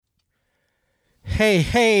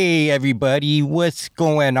Hey, everybody, what's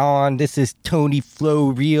going on? This is Tony Flow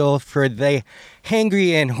Real for the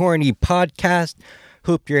Hangry and Horny podcast.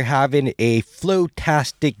 Hope you're having a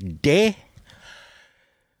flow-tastic day.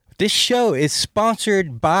 This show is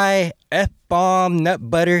sponsored by F-Bomb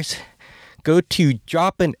Nut Butters. Go to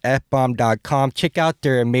dropinfbomb.com. Check out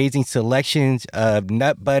their amazing selections of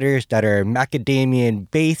nut butters that are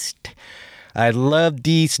macadamia-based. I love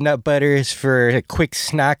these nut butters for a quick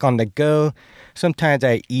snack on the go. Sometimes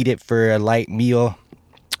I eat it for a light meal.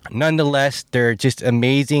 Nonetheless, they're just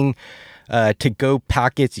amazing to-go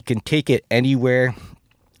packets. You can take it anywhere.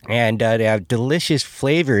 And they have delicious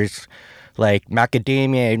flavors like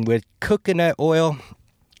macadamia and with coconut oil.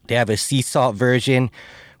 They have a sea salt version.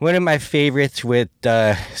 One of my favorites with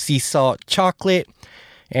sea salt chocolate.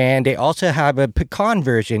 And they also have a pecan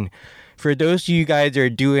version. For those of you guys that are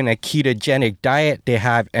doing a ketogenic diet, they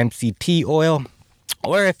have MCT oil.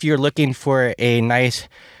 Or if you're looking for a nice,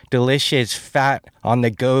 delicious fat on the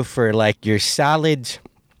go for like your salads,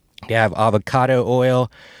 they have avocado oil.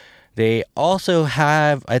 They also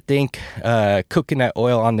have, I think, coconut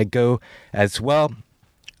oil on the go as well.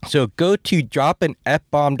 So go to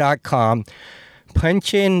dropinfbomb.com,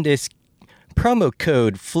 punch in this promo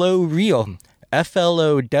code FLOWREAL,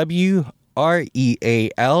 FLOWREAL,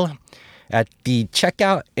 at the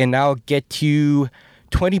checkout, and I'll get you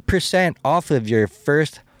 20% off of your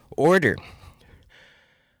first order.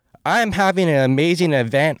 I'm having an amazing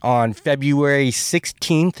event on February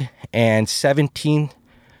 16th and 17th,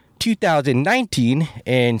 2019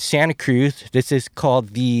 in Santa Cruz. This is called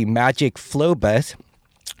the Magic Flow Bus.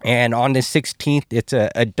 And on the 16th, it's an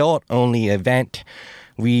adult-only event.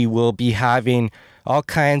 We will be having all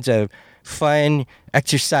kinds of fun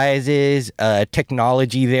exercises,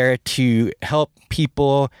 technology there to help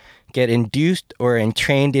people get induced or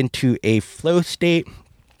entrained into a flow state.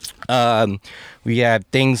 We have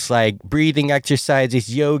things like breathing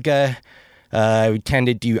exercises, yoga. We tend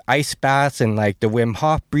to do ice baths and like the Wim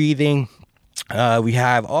Hof breathing. We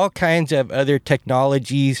have all kinds of other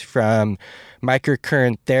technologies from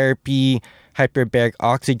microcurrent therapy, hyperbaric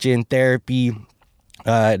oxygen therapy,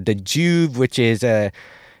 the Joovv, which is a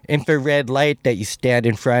infrared light that you stand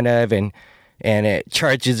in front of and it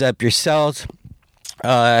charges up your cells.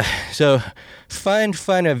 So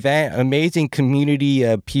fun event, amazing community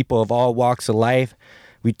of people of all walks of life.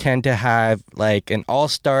 We tend to have like an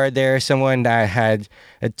all-star there, someone that had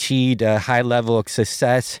achieved a high level of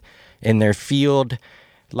success in their field.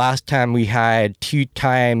 Last time we had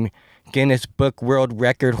 2-time Guinness Book World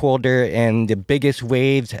Record holder and the biggest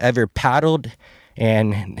waves ever paddled,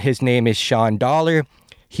 and his name is Sean Dollar.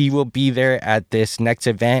 He will be there at this next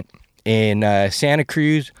event in Santa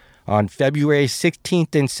Cruz on February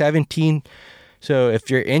 16th and 17th. So if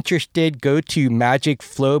you're interested, go to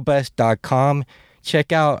magicflowbus.com.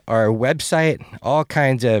 Check out our website. All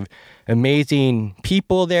kinds of amazing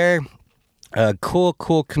people there. A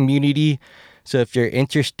cool community. So if you're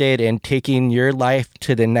interested in taking your life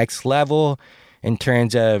to the next level in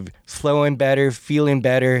terms of flowing better, feeling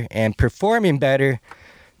better, and performing better,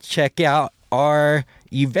 check out our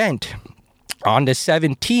event. On the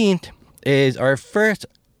 17th is our first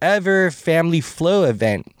ever family flow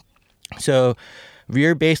event. So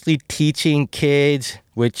we're basically teaching kids,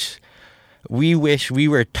 which we wish we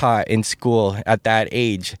were taught in school at that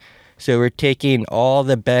age. So we're taking all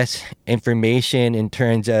the best information in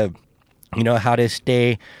terms of, how to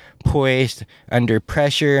stay poised under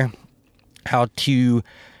pressure, how to,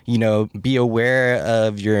 be aware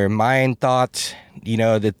of your mind thoughts,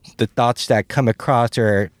 the thoughts that come across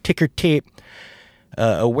are ticker tape.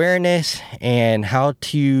 Awareness and how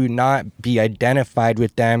to not be identified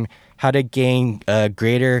with them, how to gain a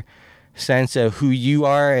greater sense of who you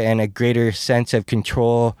are and a greater sense of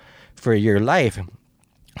control for your life.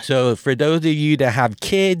 So for those of you that have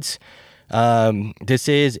kids, this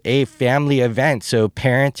is a family event, so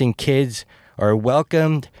parents and kids are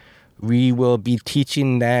welcomed. We will be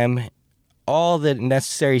teaching them all the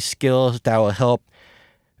necessary skills that will help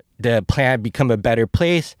the planet become a better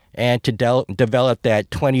place and to develop that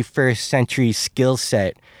 21st century skill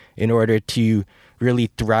set in order to really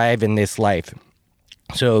thrive in this life.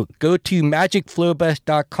 So go to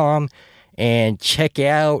magicflowbus.com and check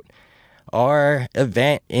out our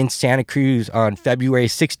event in Santa Cruz on February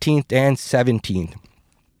 16th and 17th.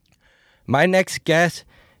 My next guest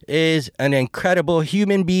is an incredible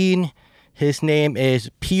human being. His name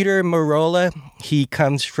is Peter Merola. He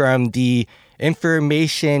comes from the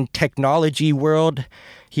information technology world.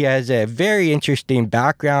 He has a very interesting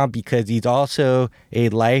background because he's also a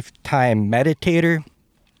lifetime meditator.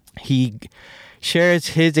 He shares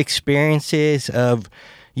his experiences of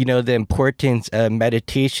the importance of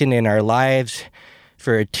meditation in our lives,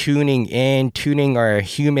 for tuning our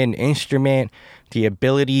human instrument, the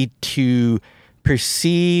ability to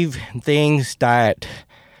perceive things that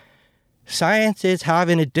science is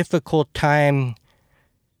having a difficult time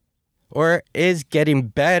or is getting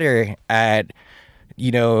better at,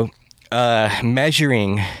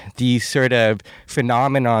 measuring these sort of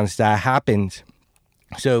phenomenons that happens.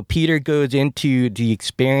 So Peter goes into the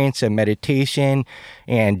experience of meditation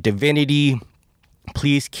and divinity.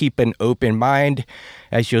 Please keep an open mind.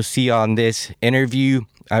 As you'll see on this interview,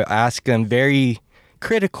 I ask them very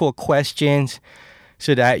critical questions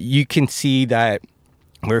so that you can see that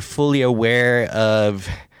we're fully aware of,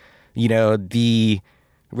 the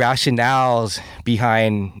rationales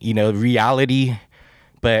behind, reality,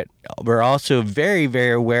 but we're also very,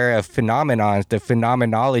 very aware of the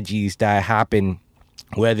phenomenologies that happen,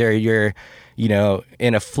 whether you're,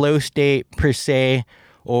 in a flow state per se,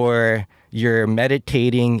 or you're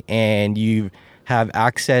meditating and you have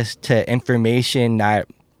access to information that,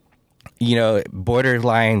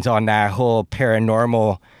 borderlines on that whole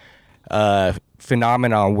paranormal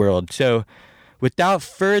phenomenon world. So without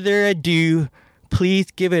further ado,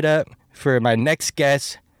 please give it up for my next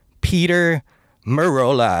guest, Peter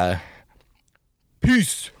Merola.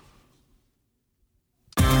 Peace.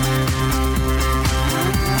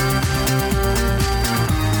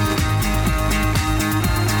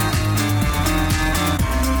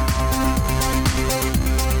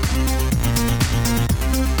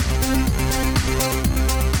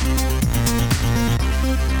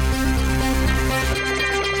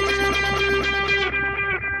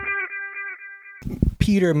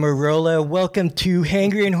 Peter Merola, welcome to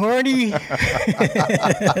Hangry and Horny.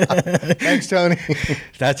 Thanks, Tony.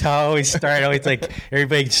 That's how I always start. Always like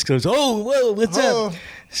everybody just goes, "Oh, whoa, what's up?"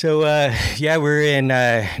 So we're in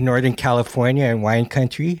Northern California in wine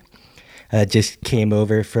country. Just came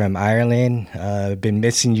over from Ireland. Been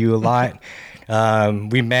missing you a lot.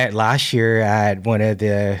 We met last year at one of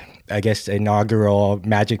the, inaugural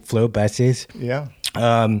Magic Flow buses. Yeah.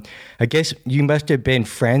 I guess you must have been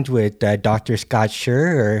friends with Dr. Scott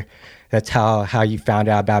Schur, or that's how you found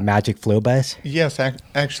out about Magic Flow Bus? Yes,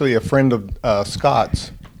 actually a friend of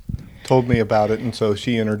Scott's told me about it, and so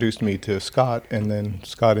she introduced me to Scott, and then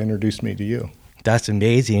Scott introduced me to you. That's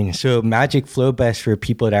amazing. So Magic Flow Bus, for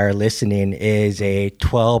people that are listening, is a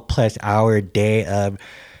 12-plus hour day of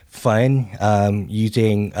fun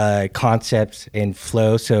using concepts in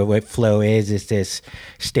flow. So what flow is this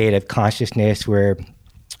state of consciousness where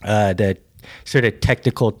the sort of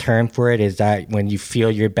technical term for it is that when you feel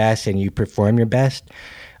your best and you perform your best.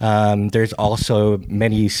 There's also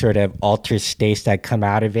many sort of altered states that come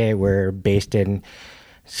out of it. We're based in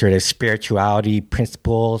sort of spirituality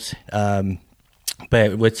principles.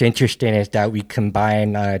 But what's interesting is that we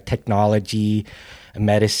combine technology,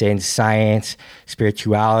 medicine, science,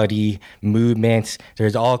 spirituality, movements.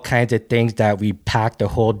 There's all kinds of things that we packed a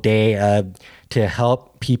whole day to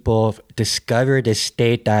help people discover the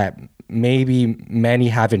state that maybe many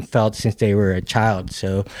haven't felt since they were a child.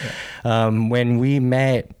 So when we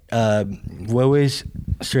met, what was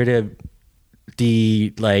sort of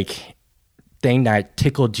the thing that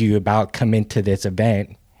tickled you about coming to this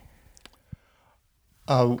event?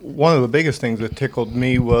 One of the biggest things that tickled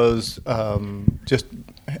me was just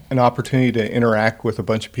an opportunity to interact with a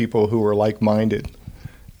bunch of people who were like-minded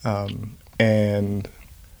and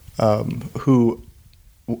who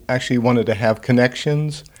actually wanted to have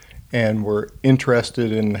connections and were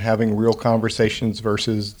interested in having real conversations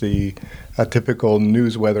versus the typical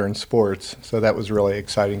news, weather, and sports. So that was really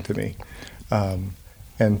exciting to me.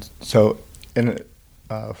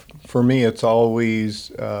 For me, it's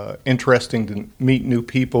always interesting to meet new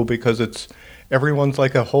people because everyone's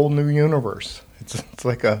like a whole new universe. It's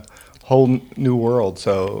like a whole new world.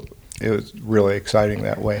 So it was really exciting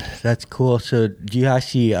that way. That's cool. So do you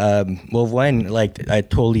actually, I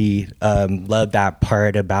totally love that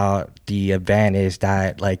part about the event is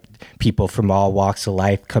that people from all walks of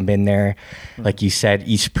life come in there. Like you said,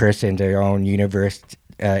 each person, their own universe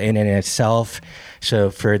in and itself. So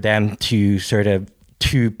for them to sort of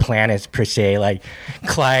two planets per se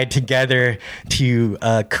collide together to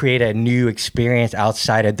create a new experience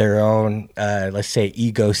outside of their own let's say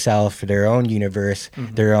ego self, their own universe,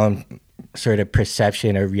 their own sort of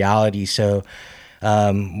perception of reality. So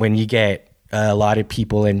when you get a lot of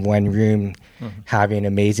people in one room having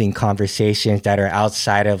amazing conversations that are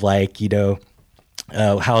outside of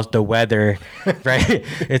how's the weather, right?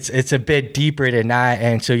 It's a bit deeper than that.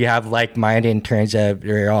 And so you have like-minded in terms of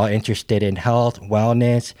they're all interested in health,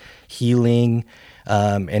 wellness, healing,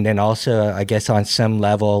 And then also, I guess on some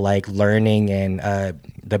level, like learning and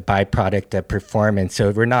the byproduct of performance.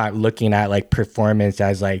 So we're not looking at like performance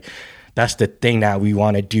as like, that's the thing that we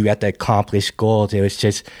want to do at the accomplished goals. It was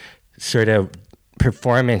just sort of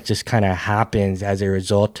performance just kind of happens as a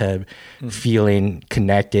result of feeling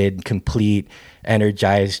connected, complete,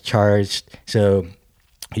 energized, charged. So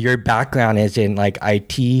your background is in like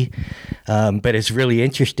IT, but it's really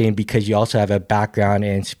interesting because you also have a background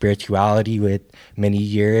in spirituality with many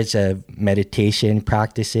years of meditation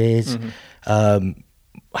practices.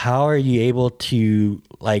 How are you able to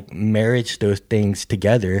like marriage those things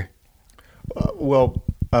together?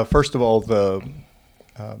 First of all, the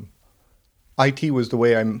IT was the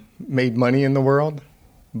way I made money in the world,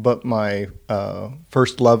 but my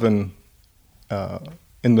first love in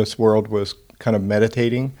this world was kind of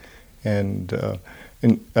meditating, and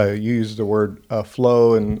you used the word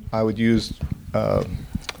flow, and I would use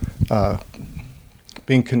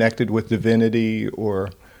being connected with divinity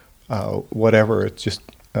or whatever. It's just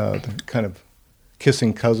kind of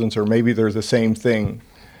kissing cousins, or maybe they're the same thing,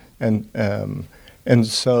 and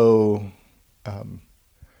so.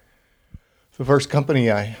 The first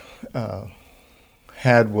company I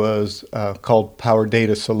had was called Power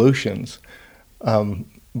Data Solutions,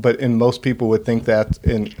 but most people would think that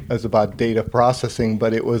as about data processing,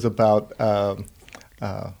 but it was about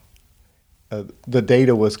the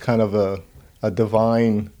data was kind of a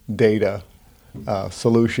divine data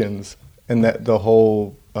solutions, and that the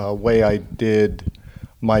whole way I did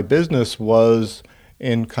my business was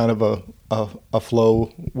in kind of a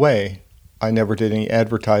flow way. I never did any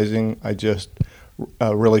advertising. I just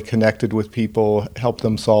really connected with people, helped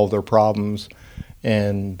them solve their problems,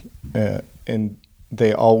 and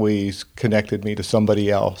they always connected me to somebody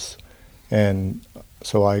else, and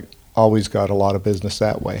so I always got a lot of business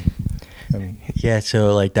that way. Yeah,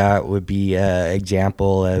 so like that would be an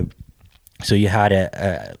example of. So you had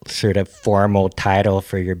a sort of formal title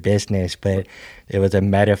for your business, but it was a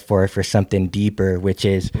metaphor for something deeper, which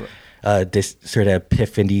is. This sort of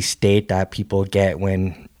epiphany state that people get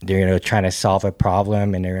when they're trying to solve a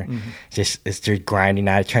problem, and they're grinding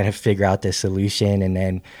at it, trying to figure out the solution. And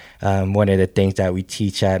then one of the things that we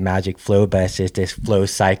teach at Magic Flow Bus is this flow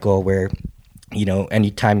cycle where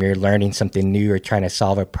anytime you're learning something new or trying to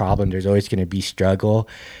solve a problem, there's always going to be struggle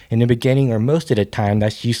in the beginning, or most of the time.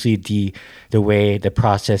 That's usually the way the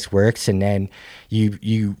process works, and then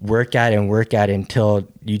you work at it until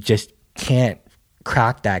you just can't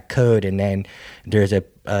crack that code, and then there's a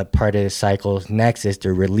part of the cycle next is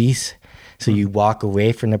the release. So you walk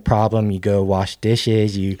away from the problem, you go wash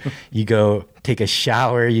dishes, you go take a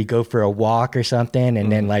shower, you go for a walk or something,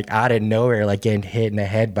 and then like out of nowhere, like getting hit in the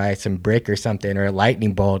head by some brick or something or a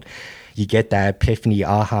lightning bolt, you get that epiphany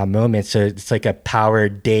aha moment. So it's like a power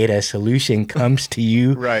data solution comes to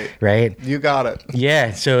you. Right. You got it.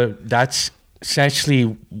 Yeah. So that's essentially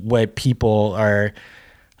what people are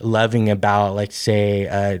loving about, like, say,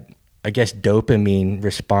 I guess dopamine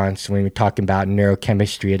response when we're talking about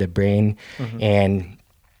neurochemistry of the brain, and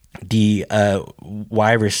the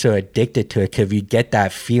why we're so addicted to it, because we get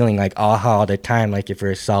that feeling like aha all the time, like if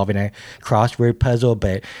we're solving a crossword puzzle,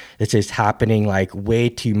 but it's just happening like way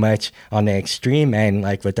too much on the extreme end,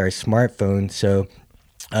 like with our smartphones. So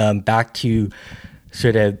back to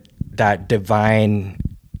sort of that divine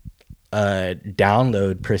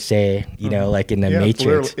download per se, like in the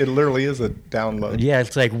Matrix. It literally is a download. Yeah,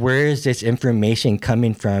 it's like, where is this information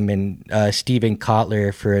coming from? And Stephen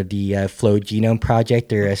Kotler for the Flow Genome Project,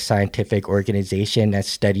 they're a scientific organization that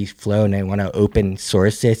studies flow, and they want to open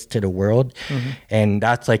source this to the world. And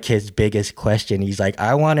that's like his biggest question. He's like,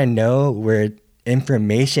 I want to know where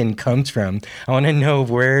information comes from. I want to know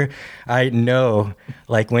where I know,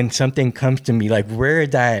 like when something comes to me, like where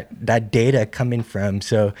that data coming from.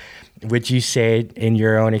 So would you say in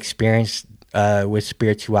your own experience with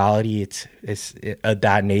spirituality, it's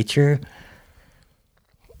that nature?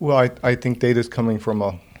 Well, I think data is coming from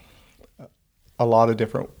a lot of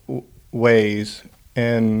different ways,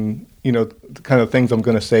 and the kind of things I'm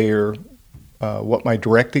going to say are what my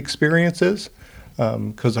direct experience is,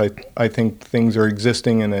 because I think things are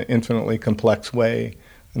existing in an infinitely complex way,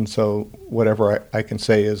 and so whatever I can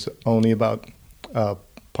say is only about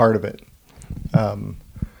part of it.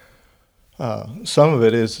 Some of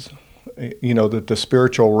it is, that the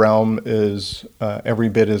spiritual realm is every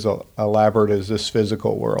bit as elaborate as this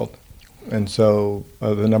physical world. And so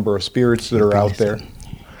the number of spirits that are out there,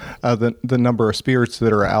 the number of spirits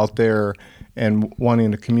that are out there and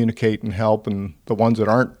wanting to communicate and help, and the ones that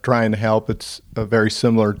aren't trying to help, it's very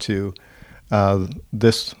similar to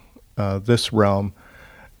this realm.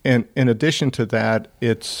 And in addition to that,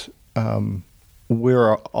 it's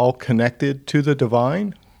we're all connected to the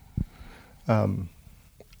divine.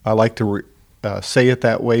 I like to say it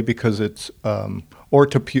that way because it's, or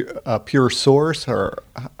to pure source, or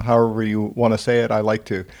however you want to say it. I like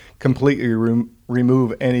to completely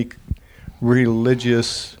remove any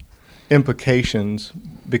religious implications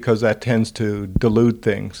because that tends to dilute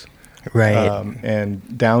things. Right.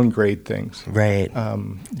 And downgrade things. Right.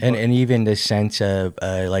 And even the sense of,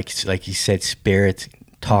 like you said, spirits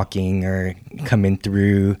talking or coming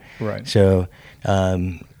through. Right. So,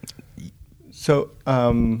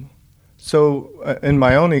 in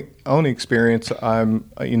my own experience,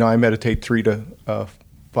 I meditate 3 to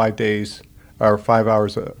 5 days or 5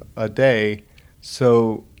 hours a day.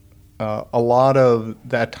 So a lot of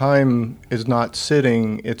that time is not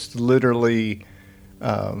sitting; it's literally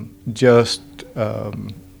just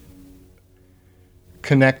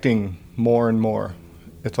connecting more and more.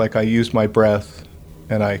 It's like I use my breath,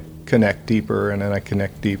 and I connect deeper, and then I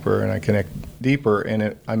connect deeper, and I connect deeper,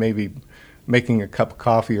 and I may be making a cup of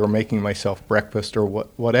coffee or making myself breakfast or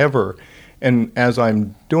whatever. And as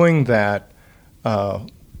I'm doing that,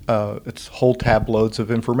 it's whole tabloads of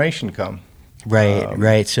information come. Right,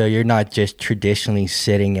 right. So you're not just traditionally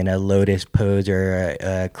sitting in a lotus pose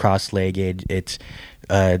or cross-legged. It's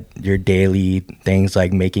your daily things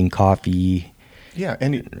like making coffee. Yeah,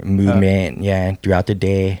 any movement. Throughout the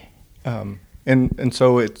day. And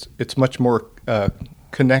so it's much more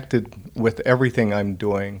connected with everything I'm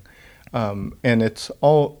doing, and it's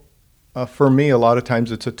all for me. A lot of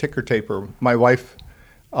times it's a ticker taper. My wife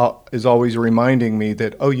is always reminding me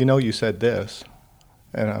that, you said this,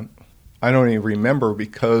 and I don't even remember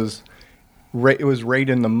because it was right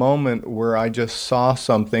in the moment where I just saw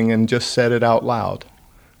something and just said it out loud.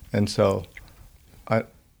 And so I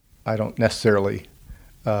don't necessarily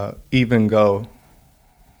even go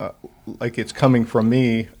like it's coming from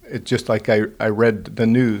me. It's just like I read the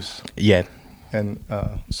news. Yeah. And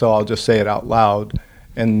so I'll just say it out loud.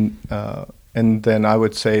 And then I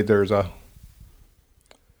would say there's a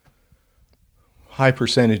high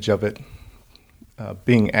percentage of it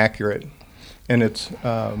being accurate, and it's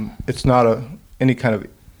not any kind of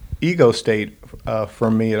ego state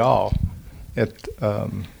for me at all.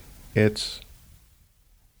 It's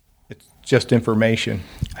just information.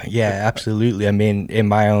 Yeah, absolutely. I mean, in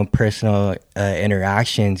my own personal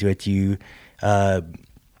interactions with you,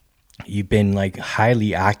 you've been like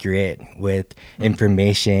highly accurate with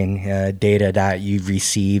information, data that you've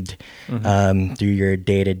received through your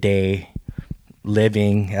day-to-day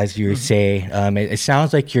living, as you say. It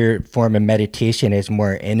sounds like your form of meditation is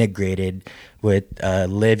more integrated with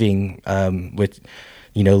living, with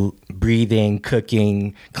breathing,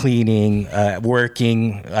 cooking, cleaning,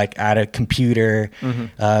 working like at a computer.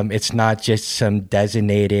 It's not just some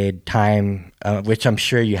designated time, which I'm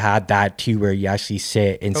sure you had that too, where you actually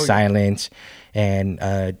sit in silence and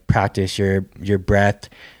practice your breath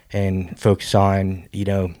and focus on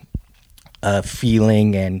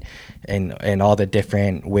feeling and all the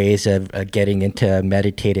different ways of getting into a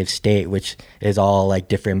meditative state, which is all like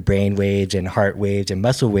different brain waves and heart waves and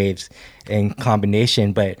muscle waves in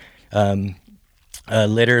combination. But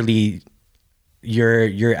literally you're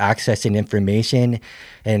accessing information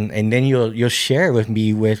and then you'll share with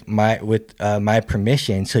me with my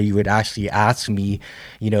permission. So you would actually ask me,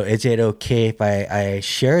 is it okay if I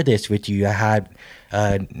share this with you? I had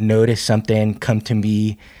noticed something come to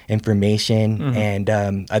me, information, and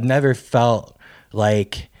I've never felt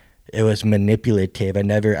like it was manipulative.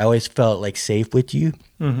 I always felt like safe with you.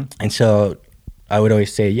 And so I would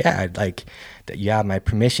always say, like that you have my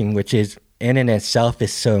permission, which is in and itself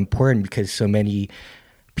is so important because so many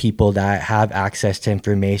people that have access to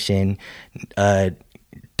information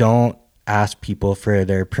don't ask people for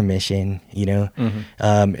their permission,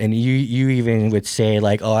 and you even would say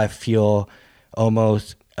like, I feel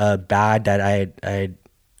almost bad that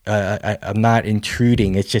I'm not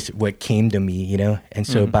intruding. It's just what came to me, And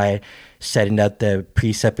so by setting up the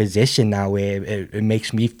presupposition that way, it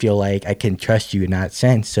makes me feel like I can trust you in that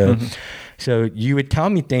sense. So, so you would tell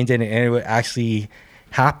me things and it would actually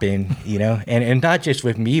happen, and not just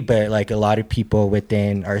with me, but like a lot of people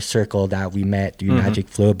within our circle that we met through Magic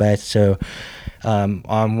Flow Bus. So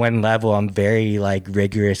on one level, I'm very like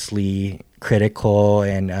rigorously critical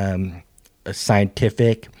and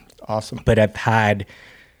scientific. Awesome. But I've had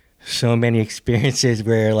so many experiences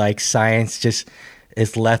where like science just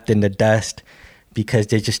is left in the dust because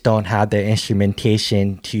they just don't have the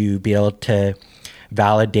instrumentation to be able to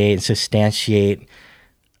validate and substantiate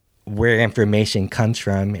where information comes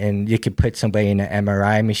from. And you could put somebody in an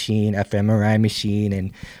MRI machine, fMRI machine,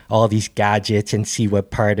 and all these gadgets and see what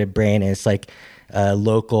part of the brain is like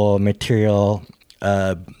local material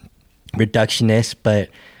reductionist, but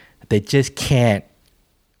they just can't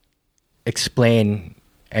explain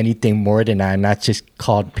anything more than that, and that's just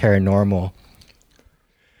called paranormal.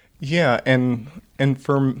 Yeah, and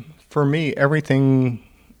for me, everything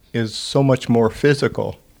is so much more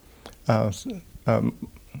physical.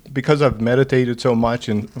 Because I've meditated so much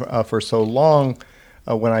and for so long,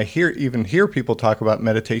 when I hear people talk about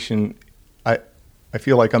meditation, I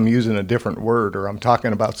feel like I'm using a different word, or I'm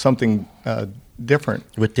talking about something different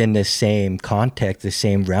Within the same context, the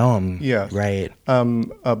same realm. Yeah. Right.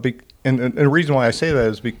 And the reason why I say that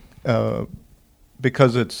is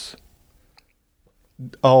because it's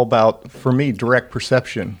all about, for me, direct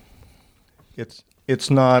perception. It's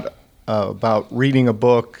not about reading a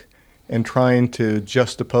book and trying to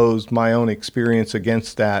juxtapose my own experience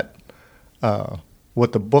against that,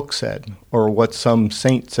 what the book said or what some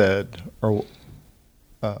saint said or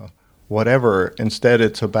whatever. Instead,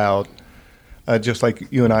 it's about just like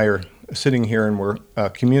you and I are sitting here and we're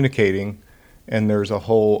communicating, and there's a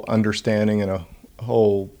whole understanding and a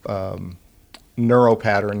whole neural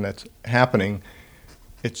pattern that's happening.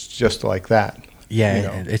 It's just like that.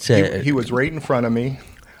 Yeah, he was right in front of me.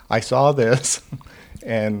 I saw this,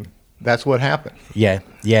 and that's what happened. Yeah.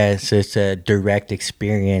 So it's a direct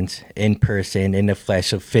experience in person, in the flesh,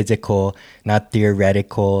 so physical, not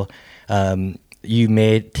theoretical. You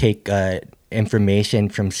may take information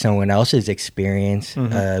from someone else's experience,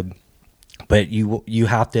 but you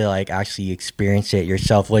have to like actually experience it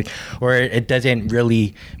yourself, or it doesn't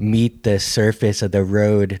really meet the surface of the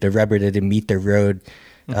road. The rubber doesn't meet the road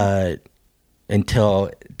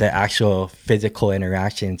until the actual physical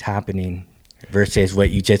interaction is happening, versus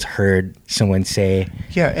what you just heard someone say.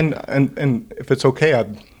 Yeah, and if it's okay,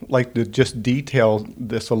 I'd like to just detail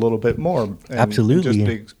this a little bit more. And Absolutely.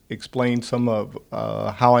 Just explain some of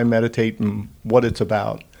how I meditate and what it's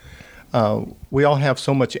about. We all have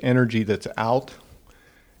so much energy that's out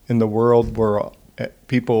in the world, where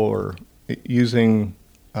people are using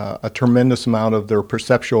a tremendous amount of their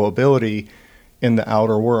perceptual ability in the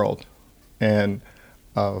outer world. And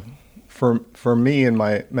for me, in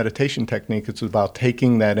my meditation technique, it's about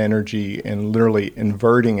taking that energy and literally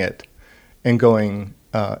inverting it and going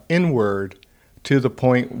inward to the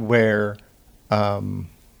point where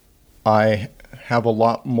I have a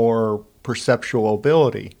lot more perceptual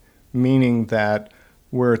ability, meaning that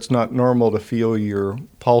where it's not normal to feel your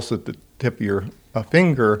pulse at the tip of your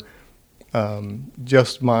finger,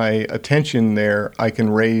 just my attention there, I can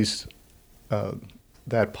raise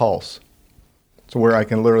that pulse. So where I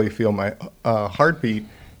can literally feel my heartbeat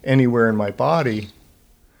anywhere in my body,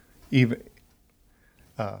 even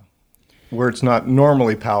where it's not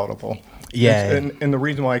normally palatable. Yeah. And the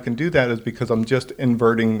reason why I can do that is because I'm just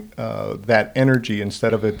inverting that energy.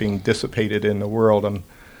 Instead of it being dissipated in the world, I'm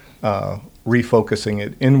refocusing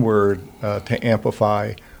it inward to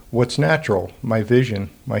amplify what's natural: my vision,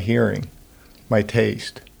 my hearing, my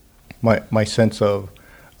taste, my sense of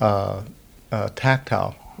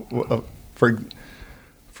tactile.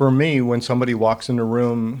 For me, when somebody walks in the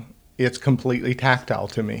room, it's completely tactile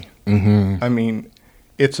to me. Mm-hmm. I mean,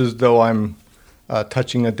 it's as though I'm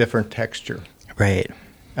touching a different texture. Right.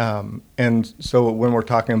 And so when we're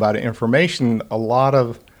talking about information, a lot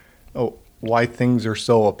of why things are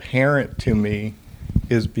so apparent to me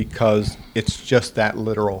is because it's just that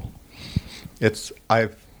literal.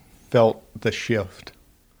 I've felt the shift.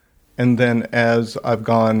 And then as I've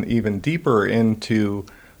gone even deeper into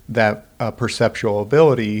that perceptual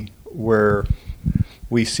ability, where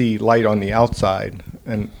we see light on the outside,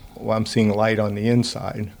 and I'm seeing light on the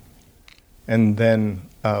inside, and then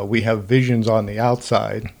we have visions on the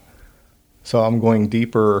outside. So I'm going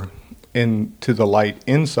deeper into the light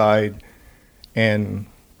inside and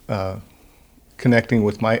connecting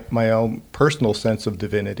with my own personal sense of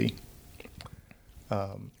divinity.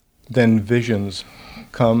 Then visions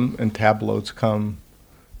come and tableaus come,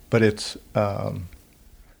 but it's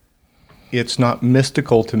not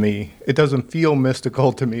mystical to me. It doesn't feel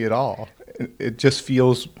mystical to me at all. It just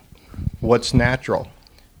feels what's natural.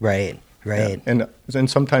 Right. Right. Yeah. And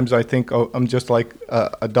sometimes I think, I'm just like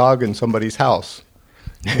a dog in somebody's house.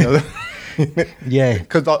 You know? Yeah.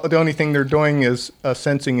 Because the only thing they're doing is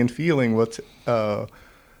sensing and feeling what's how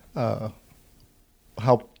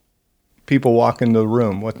people walk into the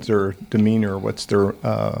room, what's their demeanor, what's their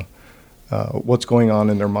what's going on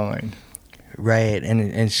in their mind. Right,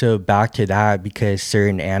 and so back to that, because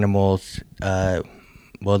certain animals,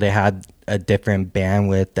 they had a different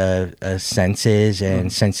bandwidth of senses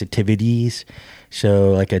and sensitivities.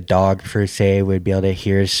 So like a dog, per se, would be able to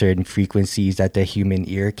hear certain frequencies that the human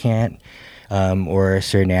ear can't. or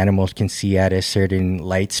certain animals can see at a certain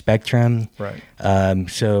light spectrum. Right.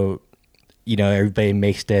 So, everybody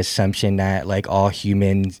makes the assumption that like all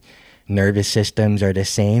humans' nervous systems are the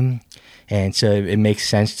same. And so it makes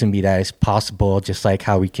sense to me that it's possible, just like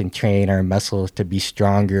how we can train our muscles to be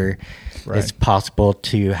stronger, Right. it's possible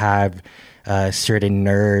to have certain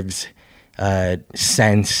nerves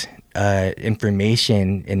sense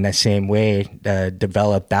information in the same way,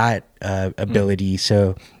 develop that ability.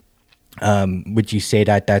 So would you say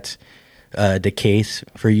that that's the case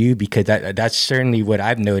for you? Because that's certainly what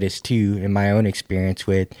I've noticed too in my own experience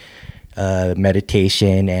with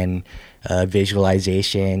meditation and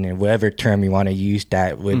visualization and whatever term you want to use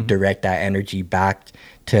that would direct that energy back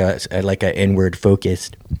to like an inward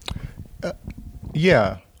focused.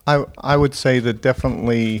 Yeah, I would say that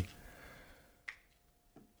definitely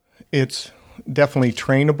it's definitely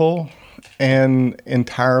trainable and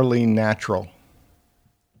entirely natural.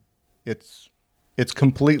 It's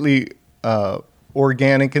completely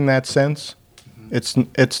organic in that sense. It's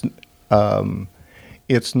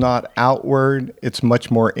not outward. It's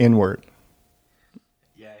much more inward.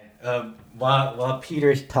 Yeah. While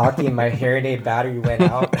Peter's talking, my hearing aid battery went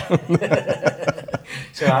out.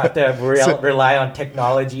 So I have to rely on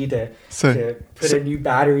technology to put a new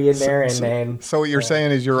battery in there, and then. So what you're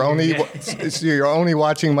saying is you're only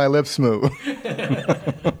watching my lips move.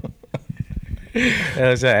 It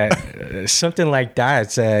was something like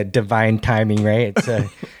that. It's divine timing, right? It's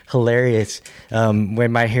hilarious.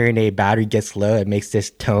 When my hearing aid battery gets low, it makes this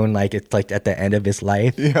tone like it's like at the end of its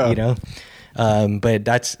life. Yeah. But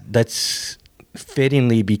that's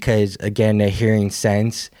fittingly because again, the hearing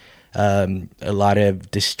sense, a lot of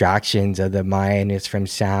distractions of the mind is from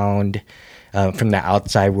sound, from the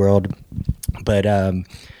outside world. But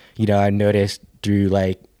I noticed through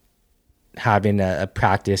like having a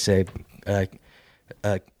practice of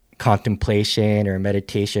contemplation or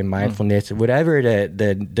meditation, mindfulness, whatever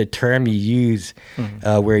the term you use,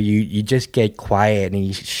 where you just get quiet and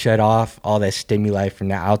you shut off all that stimuli from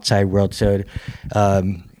the outside world. So,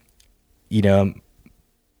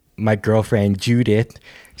 my girlfriend Judith,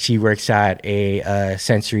 she works at a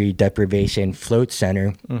sensory deprivation float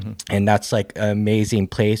center, and that's like an amazing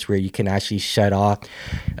place where you can actually shut off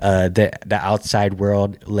the outside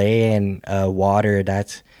world, lay in water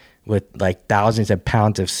that's with like thousands of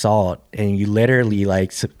pounds of salt, and you literally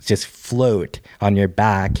like just float on your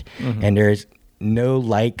back, and there's no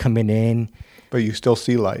light coming in. But you still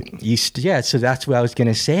see light. So that's what I was going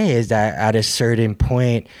to say, is that at a certain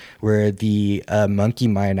point where the monkey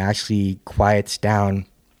mind actually quiets down,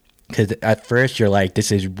 because at first you're like,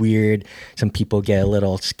 this is weird. Some people get a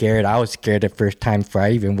little scared. I was scared the first time before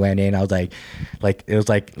I even went in. I was like it was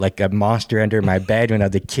like a monster under my bed when I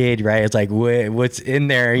was a kid, right? It's like, what's in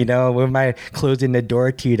there? What am I closing the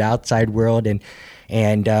door to the outside world?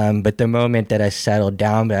 And but the moment that I settled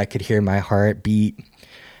down, but I could hear my heart beat.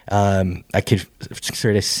 I could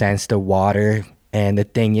sort of sense the water, and the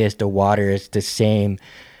thing is, the water is the same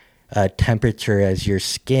temperature as your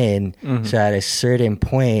skin. So at a certain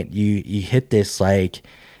point, you hit this like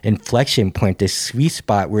inflection point, this sweet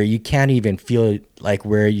spot where you can't even feel like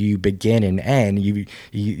where you begin and end.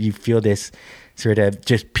 You feel this sort of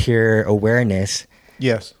just pure awareness.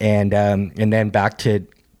 Yes. And then back to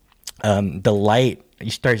the light.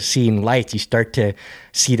 You start seeing lights. You start to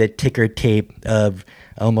see the ticker tape of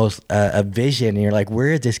almost a vision, and you're like,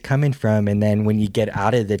 where is this coming from? And then when you get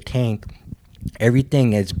out of the tank,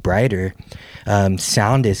 everything is brighter,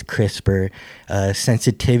 sound is crisper,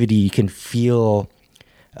 sensitivity, you can feel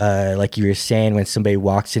like you were saying, when somebody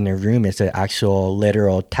walks in a room, it's an actual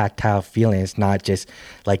literal tactile feeling. It's not just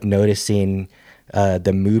like noticing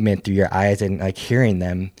the movement through your eyes and like hearing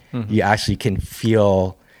them. You actually can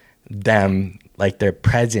feel them, like their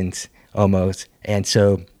presence almost. And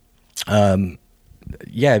so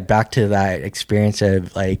back to that experience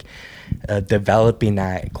of like developing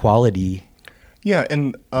that quality. Yeah,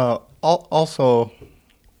 and also,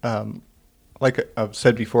 like I've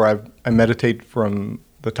said before, I meditate from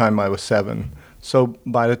the time I was 7. So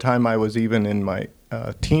by the time I was even in my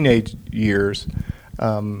teenage years,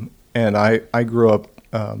 and I grew up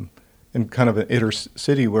in kind of an inner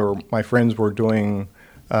city where my friends were doing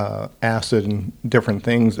acid and different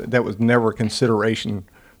things. That was never a consideration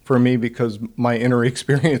for me because my inner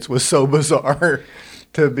experience was so bizarre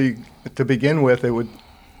to begin with. It would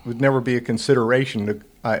never be a consideration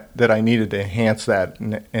that I needed to enhance that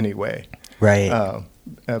in any way. Right.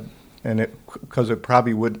 And because it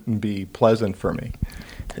probably wouldn't be pleasant for me.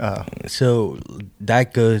 So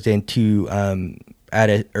that goes into at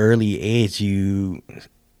an early age, you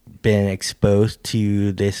been exposed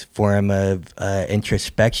to this form of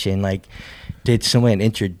introspection. Like, did someone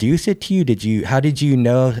introduce it to you? How did you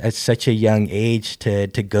know at such a young age to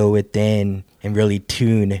go within and really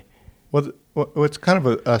tune? Well, it's kind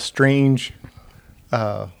of a strange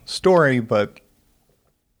story, but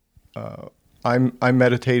I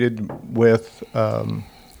meditated with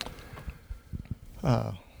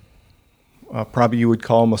probably you would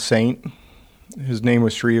call him a saint. His name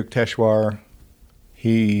was Sri Yukteswar.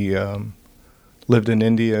 He lived in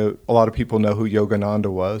India. A lot of people know who Yogananda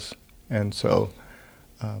was, and so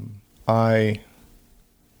I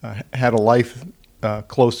had a life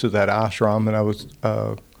close to that ashram, and I was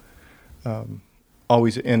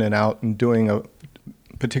always in and out and doing a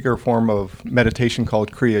particular form of meditation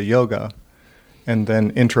called Kriya Yoga. And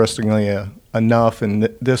then, interestingly enough, in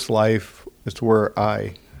this life is where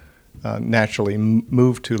I naturally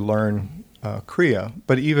moved to learn Kriya.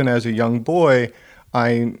 But even as a young boy,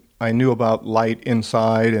 I knew about light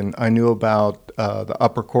inside, and I knew about the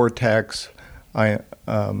upper cortex.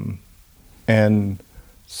 And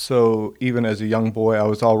so even as a young boy, I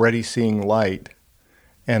was already seeing light,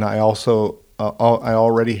 and I also I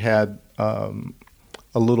already had a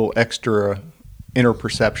little extra inner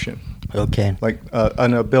perception. Okay. Like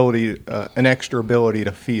an extra ability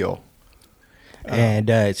to feel.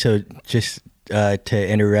 And so just to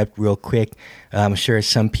interrupt real quick, I'm sure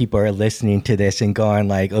some people are listening to this and going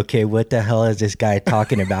like, okay, what the hell is this guy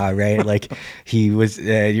talking about, right? Like he was,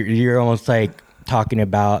 you're almost like talking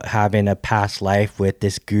about having a past life with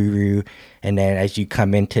this guru. And then as you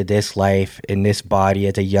come into this life in this body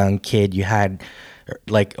as a young kid, you had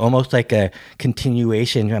like almost like a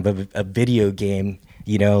continuation of a video game,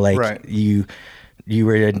 like right. you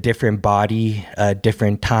were in a different body, a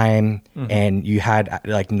different time, and you had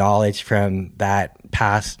like knowledge from that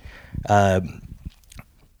past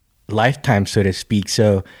lifetime, so to speak.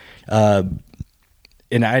 So, and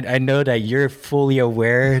I know that you're fully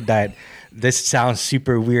aware that this sounds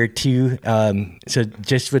super weird too. So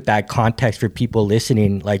just with that context for people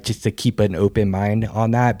listening, like just to keep an open mind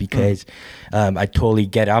on that, because I totally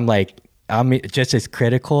get it. I'm just as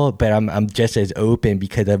critical, but I'm just as open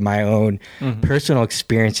because of my own personal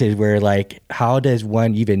experiences where like, how does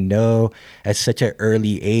one even know at such an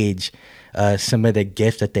early age some of the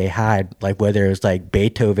gifts that they had, like whether it was like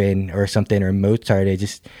Beethoven or something or Mozart, they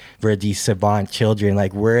just were these savant children,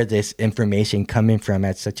 like where is this information coming from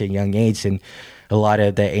at such a young age? And a lot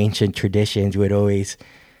of the ancient traditions would always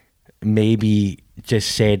maybe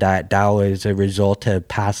just say that was a result of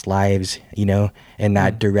past lives, and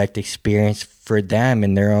that direct experience for them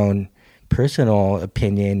in their own personal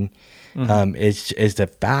opinion is the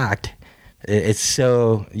fact. It's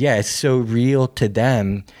so real to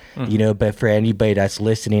them, but for anybody that's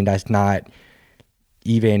listening that's not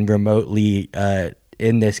even remotely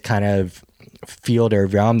in this kind of field or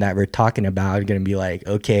realm that we're talking about, are going to be like,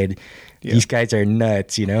 okay, these guys are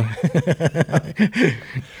nuts,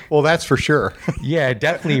 Well, that's for sure. Yeah,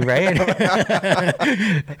 definitely, right?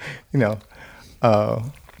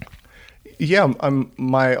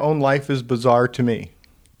 My own life is bizarre to me.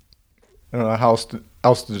 I don't know how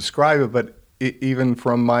else to describe it, but even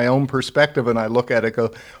from my own perspective, and I look at it,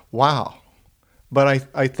 go, wow. But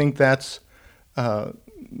I think that's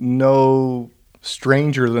no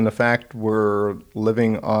stranger than the fact we're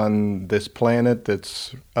living on this planet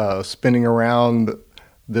that's spinning around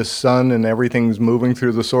this sun and everything's moving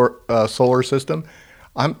through the solar system.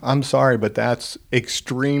 I'm sorry, but that's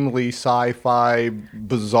extremely sci-fi,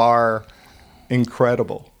 bizarre,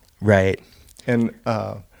 incredible. Right. And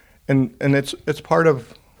it's part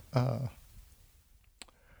of one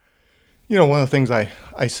of the things I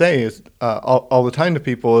say is all the time to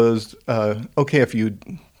people is okay, if you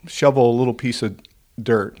shovel a little piece of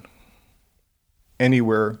dirt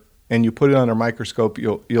anywhere and you put it under a microscope,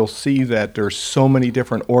 you'll see that there's so many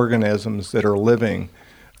different organisms that are living,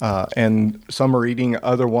 and some are eating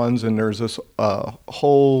other ones, and there's this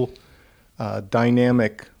whole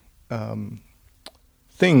dynamic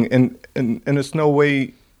thing, and it's no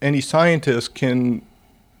way any scientist can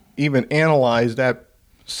even analyze that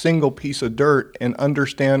single piece of dirt and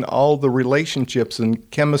understand all the relationships and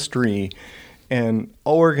chemistry and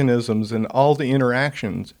organisms and all the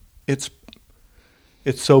interactions. It's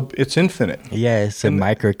infinite. Yeah, it's a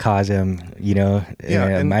microcosm,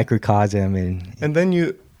 a microcosm, and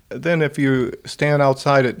then if you stand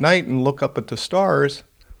outside at night and look up at the stars,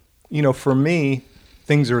 for me,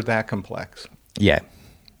 things are that complex. Yeah.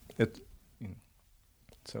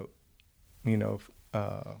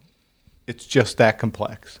 It's just that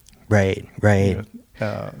complex. Right.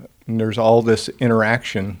 And there's all this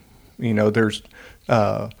interaction. There's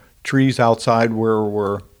trees outside where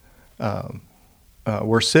we're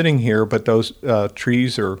sitting here, but those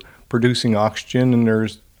trees are producing oxygen, and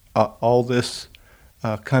there's all this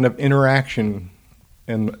kind of interaction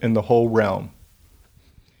in the whole realm.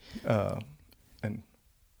 And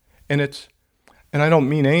I don't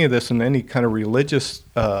mean any of this in any kind of religious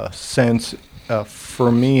sense.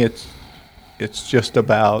 For me, it's just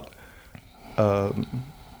about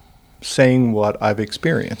saying what I've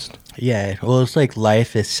experienced. Yeah, well, it's like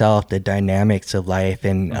life itself, the dynamics of life,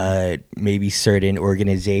 and maybe certain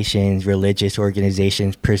organizations, religious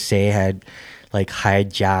organizations per se, had like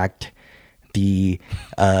hijacked the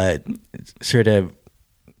sort of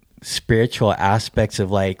spiritual aspects of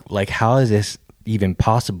like how is this even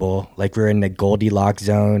possible? Like we're in the Goldilocks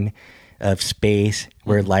zone of space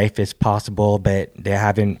where life is possible, but they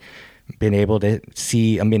haven't been able to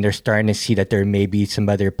see. I mean, they're starting to see that there may be some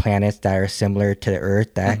other planets that are similar to the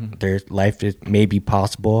Earth, that their life is maybe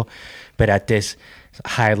possible, but at this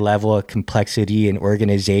high level of complexity and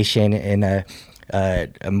organization in a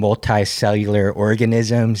multicellular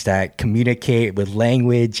organisms that communicate with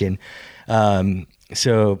language. And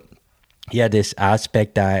so yeah, this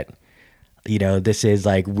aspect that, you know, this is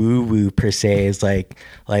like woo woo per se is like,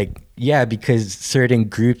 yeah, because certain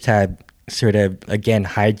groups have sort of, again,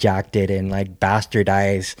 hijacked it and like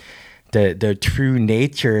bastardized the true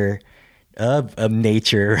nature of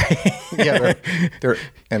nature. Yeah, they're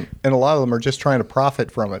and a lot of them are just trying to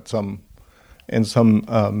profit from it in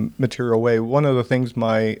some material way. One of the things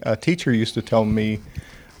my teacher used to tell me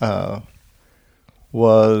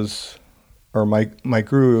was, or my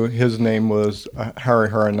guru, his name was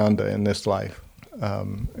Hariharananda in this life,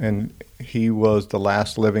 and he was the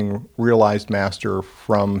last living realized master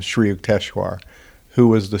from Sri Yukteswar, who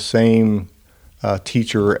was the same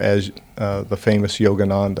teacher as the famous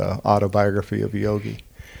Yogananda, Autobiography of a Yogi.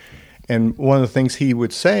 And one of the things he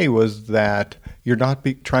would say was that you're not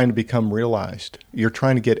trying to become realized. You're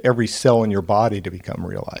trying to get every cell in your body to become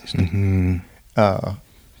realized. Mm-hmm.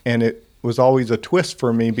 And it was always a twist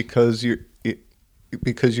for me because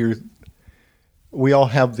we all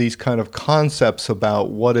have these kind of concepts about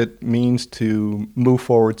what it means to move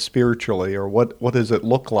forward spiritually, or what does it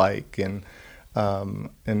look like, and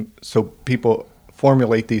so people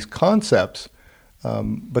formulate these concepts,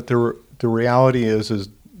 but the reality is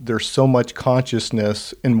there's so much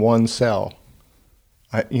consciousness in one cell.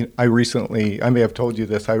 I recently, I may have told you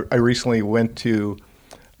this, I recently went to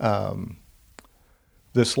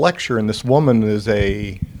this lecture, and this woman is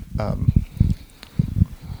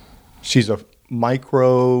she's a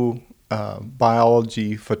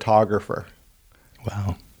microbiology photographer.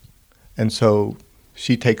 Wow. And so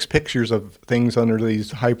she takes pictures of things under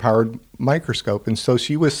these high-powered microscope. And so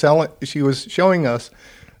she was showing us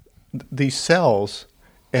these cells,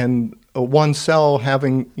 and one cell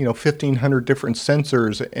having 1,500 different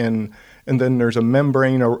sensors, and then there's a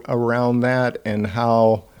membrane around that, and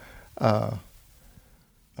how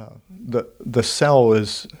the cell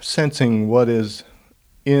is sensing what is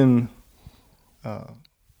in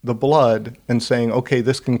the blood and saying, okay,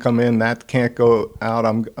 this can come in, that can't go out.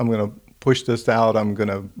 I'm going to push this out. I'm going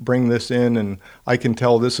to bring this in, and I can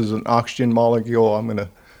tell this is an oxygen molecule. I'm going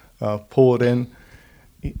to pull it in.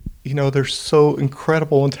 There's so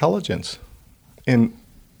incredible intelligence in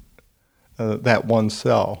that one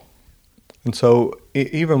cell. And so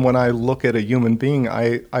even when I look at a human being,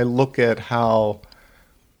 I look at how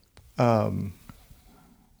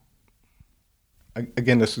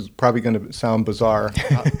again, this is probably going to sound bizarre,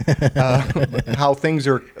 how things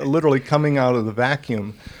are literally coming out of the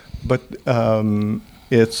vacuum, but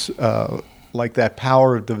it's like that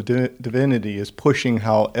power of divinity is pushing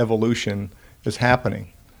how evolution is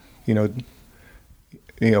happening.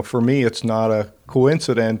 For me, it's not a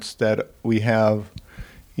coincidence that we have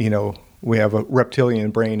a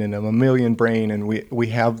reptilian brain and a mammalian brain, and we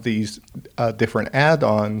have these different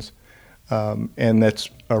add-ons, and that's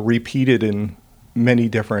repeated in many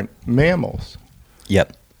different mammals.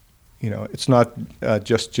 Yep. It's not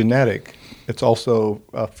just genetic. It's also,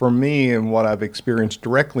 for me, and what I've experienced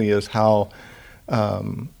directly is how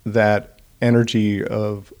that energy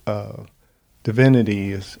of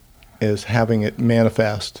divinity is having it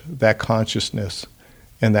manifest that consciousness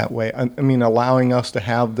in that way. I mean, allowing us to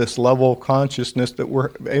have this level of consciousness that we're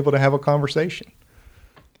able to have a conversation.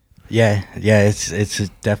 Yeah, it's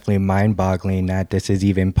definitely mind-boggling that this is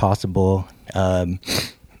even possible. I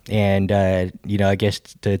guess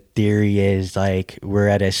the theory is like we're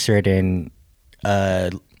at a certain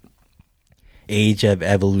age of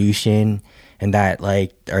evolution, and that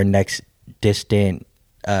like our next distant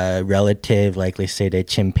relative, like let's say the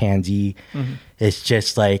chimpanzee, is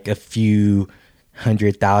just like a few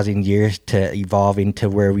 100,000 years to evolve into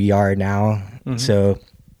where we are now. Mm-hmm. So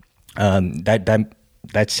that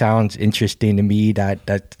that sounds interesting to me.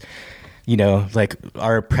 That like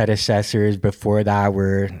our predecessors before that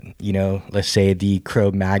were, let's say the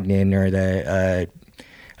Cro-Magnon or the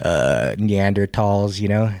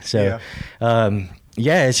Neanderthals. So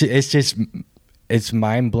it's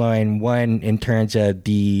mind blowing. One, in terms of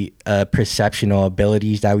the perceptual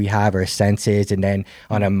abilities that we have, our senses, and then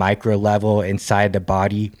on a micro level inside the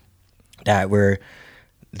body,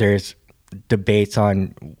 there's debates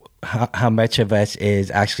on how much of us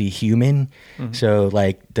is actually human. Mm-hmm. So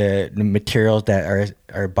like the materials that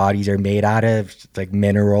our bodies are made out of, like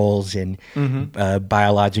minerals and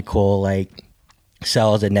biological like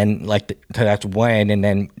cells, and then so that's one, and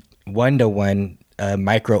then one-to-one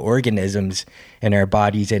microorganisms in our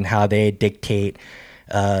bodies and how they dictate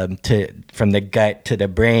from the gut to the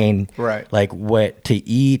brain, right? Like what to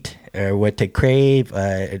eat or what to crave,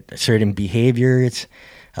 certain behaviors.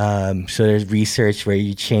 So there's research where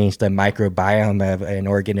you change the microbiome of an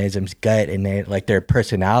organism's gut, and their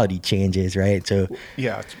personality changes, right? So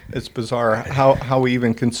yeah, it's bizarre how we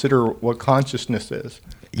even consider what consciousness is.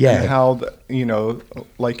 Yeah, and how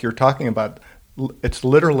like you're talking about, it's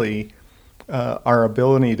literally our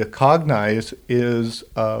ability to cognize is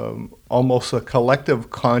almost a collective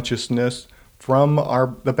consciousness from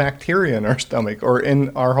the bacteria in our stomach or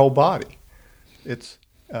in our whole body. It's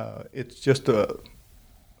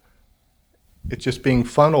just being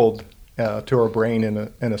funneled to our brain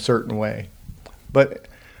in a certain way. But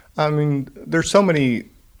I mean, there's so many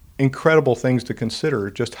incredible things to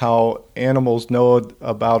consider. Just how animals know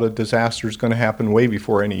about a disaster is going to happen way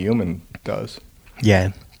before any human does.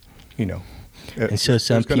 Yeah. And so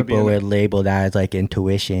some people would label that as like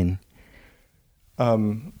intuition.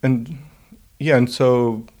 And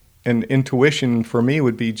intuition for me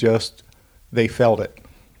would be just they felt it.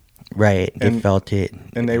 Right, they felt it,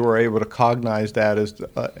 and they were able to cognize that as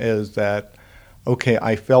that. Okay,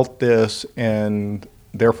 I felt this, and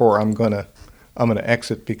therefore I'm gonna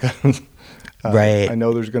exit because right. I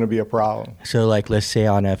know there's going to be a problem. So, like, let's say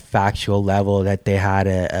on a factual level that they had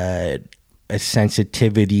a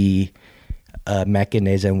sensitivity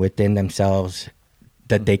mechanism within themselves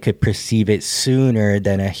that they could perceive it sooner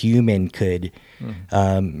than a human could.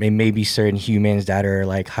 Mm-hmm. It may be certain humans that are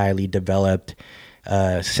like highly developed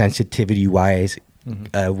sensitivity wise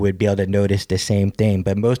would be able to notice the same thing,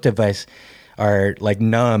 but most of us are like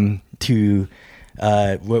numb to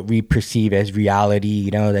what we perceive as reality,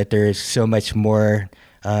 that there is so much more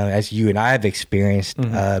as you and I have experienced.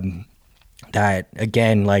 That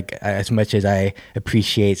again, like as much as I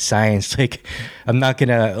appreciate science, like I'm not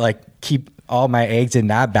gonna like keep all my eggs in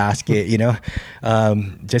that basket,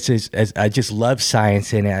 just as I just love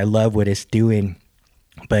science and I love what it's doing.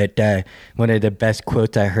 But one of the best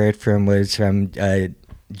quotes I heard was from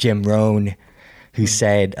Jim Rohn, who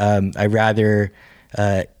said, I'd rather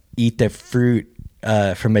eat the fruit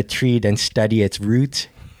from a tree than study its roots,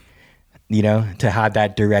 to have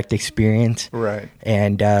that direct experience. Right.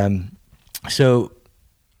 And so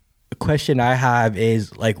the question I have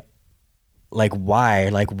is why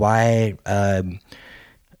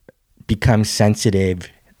become sensitive,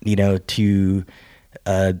 to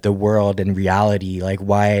the world and reality? Like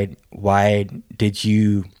why did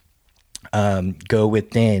you go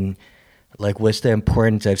within? Like, what's the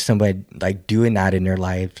importance of somebody like doing that in their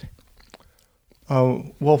life?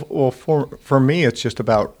 Well, for me, it's just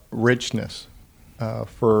about richness.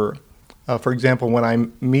 For example, when I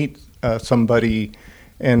meet somebody,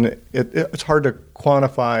 and it's hard to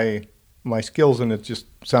quantify my skills, and it just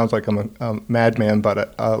sounds like I'm a madman.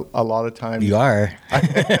 But a lot of times you are.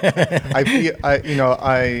 I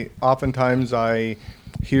oftentimes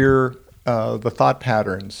hear the thought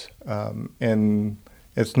patterns, and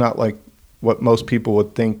it's not like what most people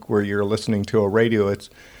would think, where you're listening to a radio. It's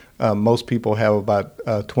most people have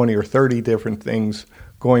about 20 or 30 different things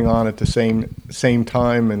going on at the same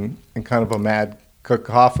time, and kind of a mad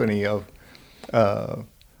cacophony of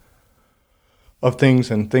things,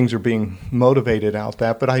 and things are being motivated out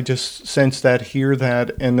that. But I just sense that, hear that,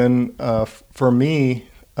 and then for me,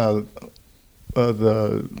 the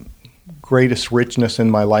greatest richness in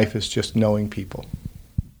my life is just knowing people.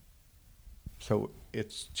 So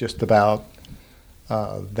it's just about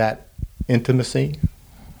that intimacy,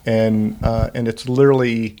 and it's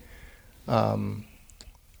literally a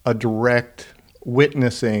direct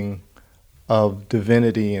witnessing of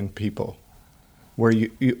divinity in people, where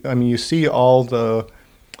you see all the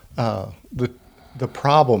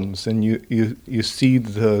problems, and you see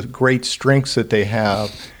the great strengths that they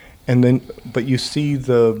have, but you see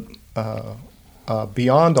the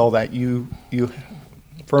beyond all that.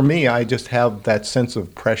 For me, I just have that sense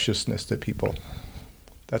of preciousness to people,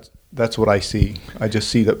 That's what I see. I just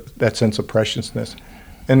see that sense of preciousness,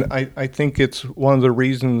 and I think it's one of the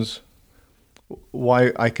reasons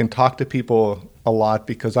why I can talk to people a lot,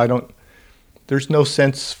 because there's no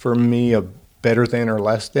sense for me of better than or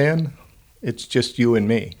less than. It's just you and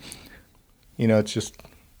me. It's just.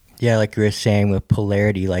 Yeah, like you were saying with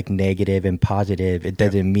polarity, like negative and positive, it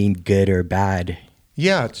doesn't mean good or bad.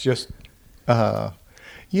 Yeah, it's just,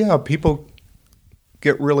 people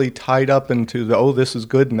get really tied up into this is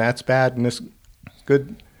good and that's bad and this is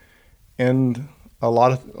good. And a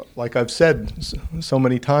lot of, like I've said so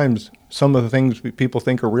many times, some of the things people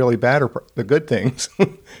think are really bad are the good things.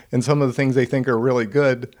 And some of the things they think are really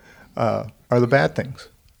good are the bad things.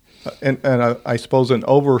 And I suppose an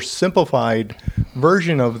oversimplified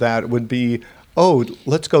version of that would be,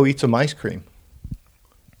 let's go eat some ice cream.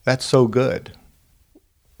 That's so good.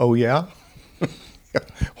 Oh, yeah?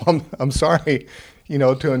 Well, I'm sorry,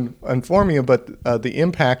 to inform you, but the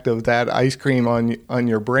impact of that ice cream on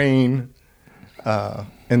your brain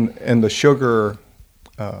and the sugar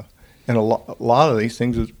and a lot of these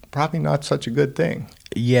things is probably not such a good thing.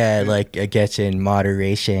 Yeah, like I guess in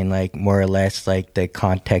moderation, like more or less like the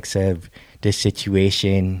context of the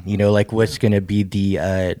situation, like what's going to be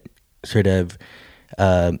the sort of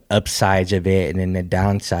upsides of it and then the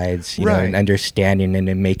downsides, you know, and understanding and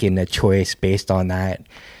then making a choice based on that.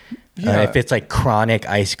 Yeah. If it's like chronic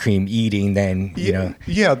ice cream eating, then,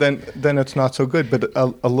 then it's not so good. But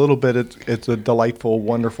a little bit, it's a delightful,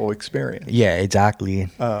 wonderful experience. Yeah, exactly.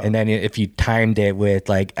 And then if you timed it with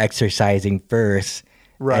like exercising first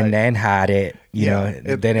and then had it,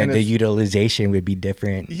 then the utilization would be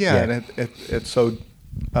different. Yeah. And it's so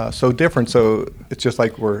different. So it's just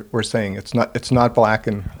like we're saying, it's not black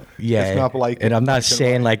and it's not black. And I'm not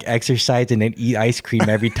saying like exercise and then eat ice cream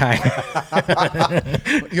every time.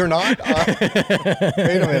 You're not?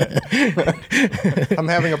 Wait a minute. I'm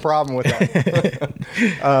having a problem with that.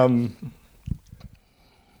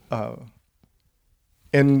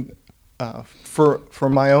 And for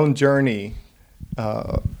my own journey,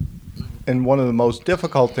 and one of the most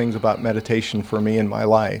difficult things about meditation for me in my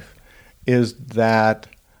life is that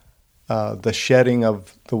the shedding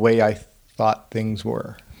of the way I thought things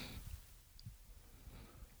were.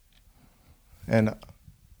 And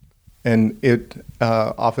it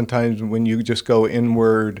oftentimes when you just go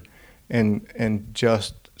inward and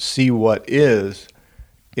just see what is,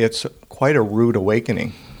 it's quite a rude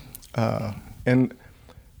awakening. And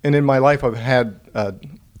in my life I've had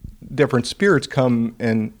different spirits come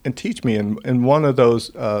and teach me, and one of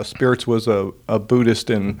those spirits was a Buddhist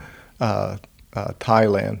in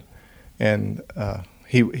Thailand, and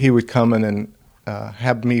he would come in and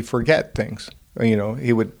have me forget things.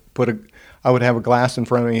 He would I would have a glass in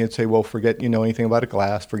front of me. He'd say, "Well, forget you know anything about a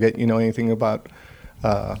glass. Forget you know anything about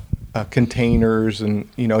containers." And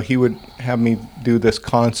he would have me do this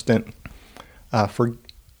constant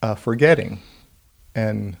forgetting,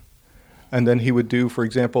 and then he would do, for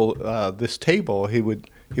example, this table. He would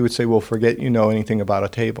say, "Well, forget you know anything about a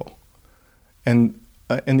table," and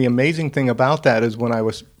the amazing thing about that is when I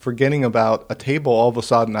was forgetting about a table, all of a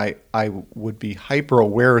sudden I would be hyper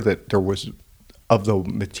aware that there was of the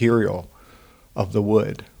material of the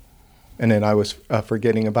wood. And then I was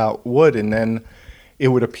forgetting about wood, and then it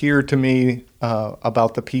would appear to me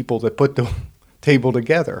about the people that put the table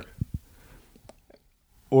together,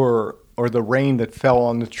 or the rain that fell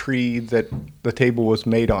on the tree that the table was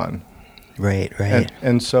made on. Right.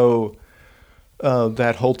 And so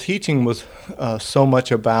that whole teaching was so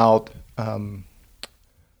much about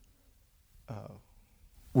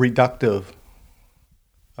reductive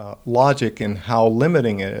logic and how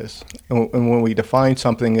limiting it is. And when we define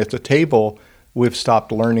something as a table, we've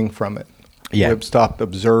stopped learning from it. Yeah. We've stopped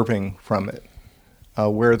observing from it.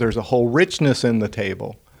 Where there's a whole richness in the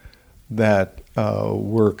table that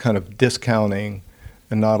we're kind of discounting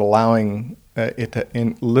and not allowing it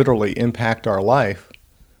to literally impact our life,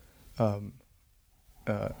 and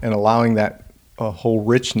allowing that whole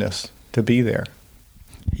richness to be there.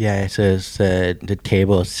 Yeah, so the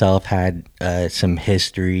table itself had some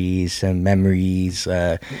history, some memories,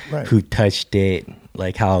 who touched it,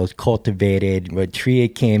 like how it was cultivated, what tree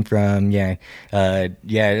it came from. I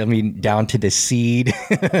mean, down to the seed,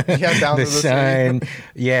 down to the sun.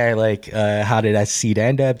 Seed. How did that seed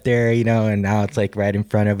end up there, and now it's like right in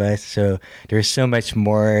front of us. So there's so much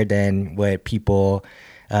more than what people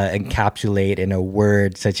encapsulate in a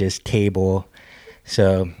word such as table.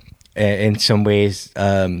 So in some ways,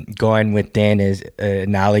 going within is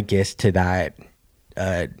analogous to that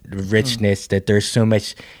richness, that there's so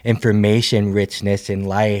much information richness in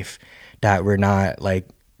life that we're not like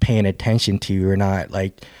paying attention to. We're not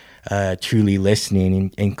like truly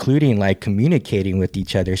listening, including like communicating with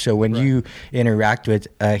each other. So when you interact with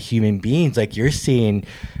human beings, like you're seeing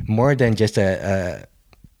more than just a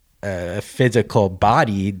physical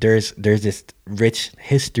body. There's this rich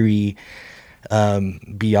history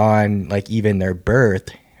beyond like even their birth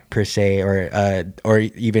per se, or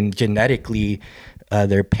even genetically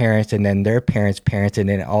their parents and then their parents' parents and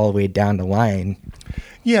then all the way down the line.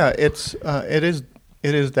 Yeah, it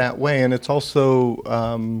is that way, and it's also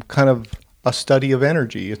kind of a study of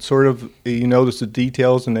energy. It's sort of, you notice the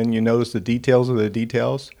details, and then you notice the details of the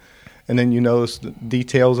details, and then you notice the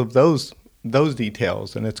details of those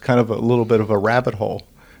details, and it's kind of a little bit of a rabbit hole,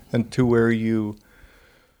 and to where you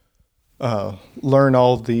learn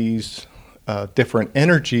all these different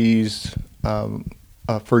energies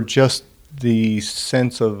for just the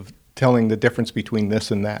sense of telling the difference between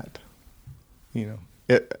this and that.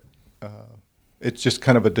 It's just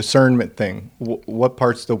kind of a discernment thing. What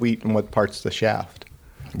part's the wheat and what part's the shaft?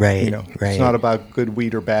 Right. It's not about good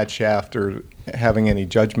wheat or bad shaft or having any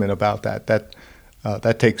judgment about that.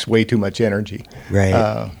 That takes way too much energy.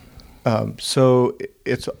 Right. So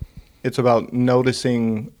it's about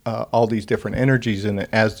noticing all these different energies, and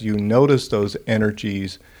as you notice those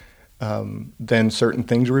energies, then certain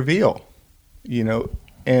things reveal.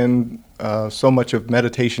 And so much of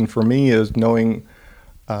meditation for me is knowing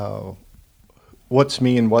what's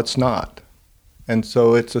me and what's not. And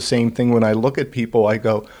so it's the same thing when I look at people. I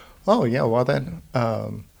go, oh yeah, well that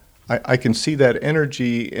I can see that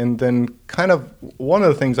energy, and then kind of one of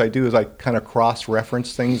the things I do is I kind of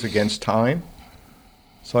cross-reference things against time.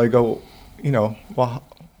 So I go, well,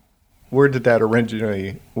 where did that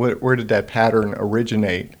originate? Where did that pattern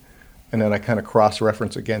originate? And then I kind of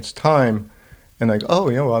cross-reference against time, and I go,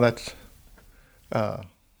 oh, well, that's,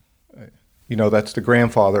 that's the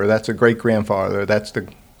grandfather, that's a great-grandfather, that's the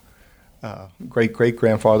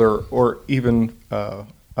great-great-grandfather, or even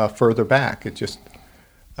further back. It just,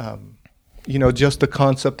 just the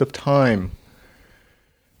concept of time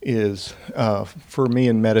is, for me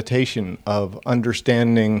in meditation, of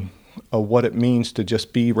understanding what it means to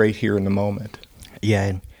just be right here in the moment.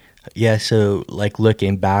 Yeah, so like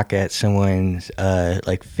looking back at someone's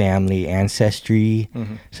like family ancestry,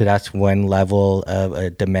 so that's one level of a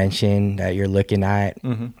dimension that you're looking at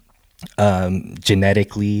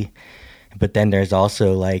genetically. But then there's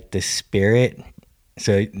also like the spirit.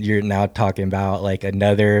 So you're now talking about like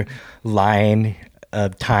another line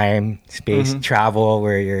of time, space travel,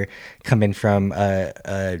 where you're coming from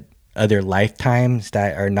other lifetimes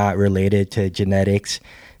that are not related to genetics,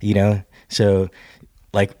 So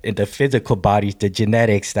like in the physical bodies, the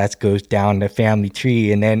genetics, that goes down the family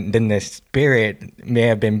tree, and then the spirit may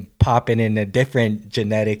have been popping in a different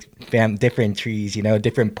genetics, different trees,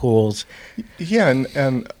 different pools. Yeah,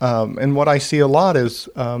 and what I see a lot is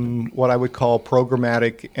what I would call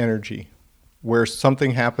programmatic energy, where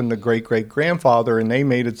something happened to great-great-grandfather, and they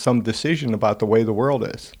made some decision about the way the world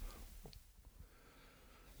is.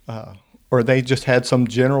 Or they just had some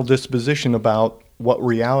general disposition about what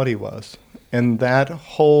reality was. And that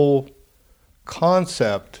whole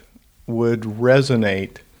concept would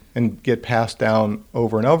resonate and get passed down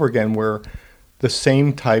over and over again, where the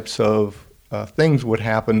same types of things would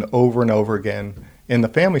happen over and over again in the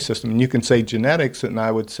family system. And you can say genetics, and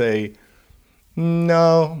I would say,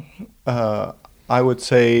 no. I would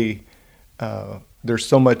say there's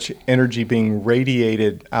so much energy being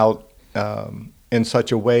radiated out in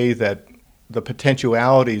such a way that the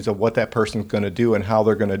potentialities of what that person's going to do and how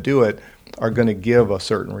they're going to do it are going to give a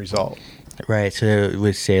certain result. Right. So it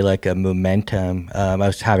would say like a momentum. I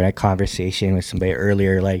was having a conversation with somebody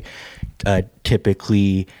earlier, like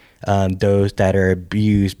typically those that are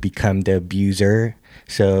abused become the abuser.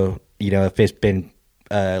 So, if it's been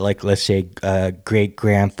like, let's say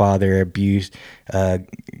great-grandfather abused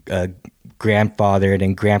grandfather, and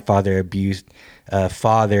then grandfather abused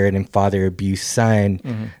father, and then father abused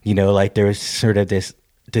son, like there was sort of this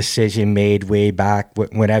decision made way back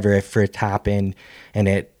whenever it first happened, and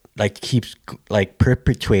it like keeps like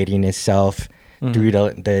perpetuating itself through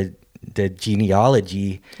the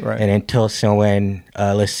genealogy. Right. And until someone,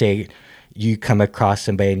 let's say you come across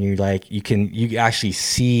somebody and you actually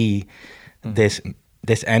see this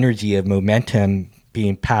energy of momentum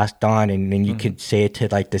being passed on, and then you could say it to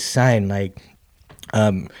like the son, like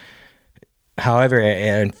however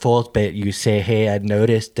it unfolds, but you say, hey, I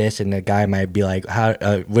noticed this, and the guy might be like, how,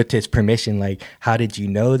 with his permission, like, how did you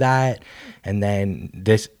know that? And then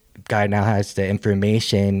this guy now has the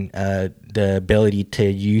information, the ability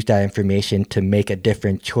to use that information to make a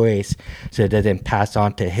different choice, so it doesn't pass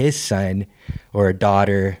on to his son or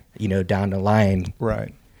daughter, down the line.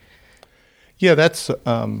 Right. Yeah, that's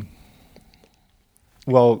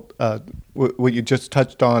well, what you just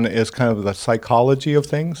touched on is kind of the psychology of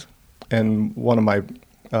things, and one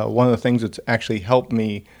of the things that's actually helped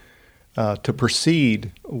me to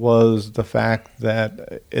proceed was the fact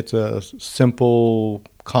that it's a simple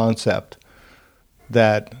concept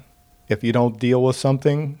that if you don't deal with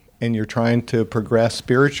something and you're trying to progress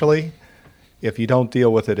spiritually, if you don't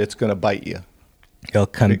deal with it, it's going to bite you.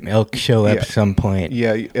 It'll show up at some point.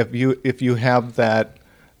 Yeah, if you have that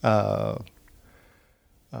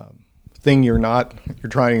thing you're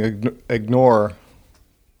trying to ignore.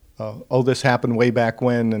 Oh, this happened way back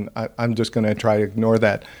when, and I'm just going to try to ignore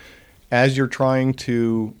that. As you're trying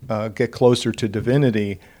to get closer to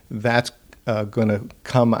divinity, that's going to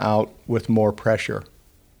come out with more pressure.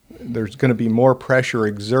 There's going to be more pressure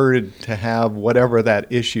exerted to have whatever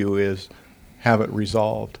that issue is, have it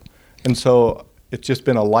resolved. And so it's just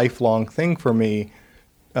been a lifelong thing for me,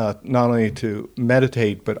 not only to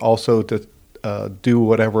meditate, but also to do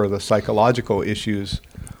whatever the psychological issues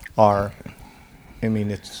are. I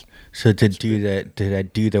mean, it's... So to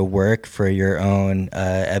do the work for your own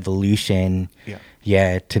evolution,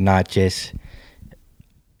 to not just.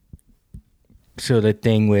 So the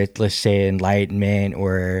thing with, let's say, enlightenment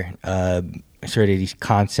or sort of these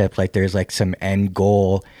concepts, like there's like some end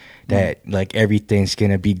goal that like everything's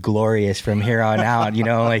gonna be glorious from here on out, you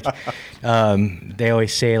know, like they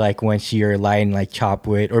always say like once you're enlightened, like chop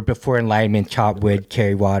wood, or before enlightenment, chop wood,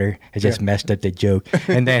 carry water. I just messed up the joke.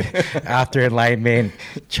 And then after enlightenment,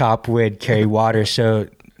 chop wood, carry water. So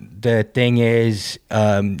the thing is,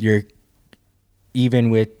 you're even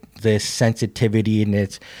with this sensitivity, and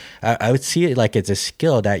it's I would see it like it's a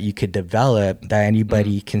skill that you could develop, that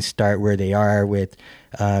anybody can start where they are with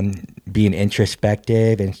being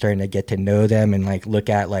introspective and starting to get to know them and like look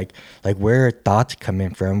at like where are thoughts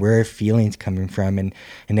coming from, where are feelings coming from, and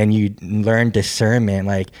then you learn discernment.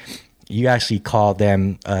 Like you actually call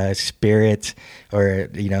them spirits, or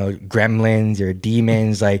you know, gremlins or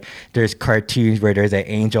demons. Like there's cartoons where there's an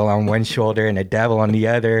angel on one shoulder and a devil on the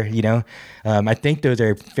other, you know. I think those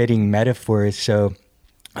are fitting metaphors. So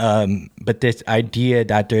but this idea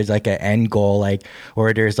that there's like an end goal, like,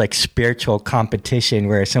 or there's like spiritual competition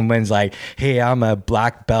where someone's like, hey, I'm a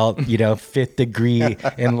black belt, you know, 5th degree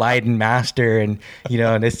enlightened master, and you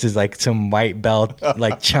know, and this is like some white belt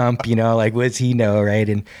like chump, you know, like what does he know, right?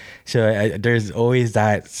 And so there's always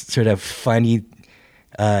that sort of funny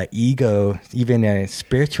ego, even a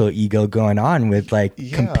spiritual ego going on with like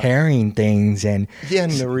comparing things. And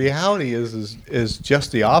and the reality is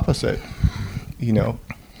just the opposite, you know.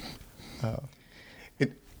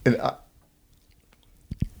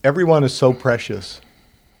 Everyone is so precious.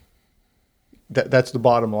 That's the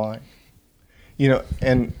bottom line, you know.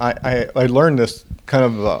 And I learned this kind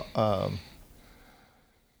of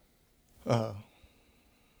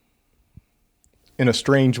in a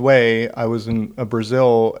strange way. I was in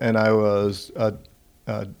Brazil, and I was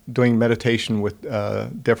doing meditation with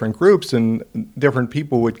different groups, and different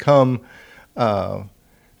people would come,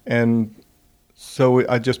 and so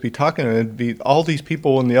I'd just be talking, and it'd be all these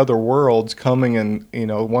people in the other worlds coming and, you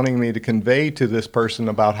know, wanting me to convey to this person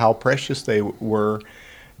about how precious they were,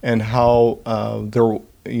 and how they're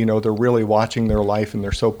really watching their life, and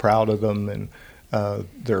they're so proud of them, and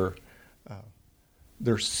they're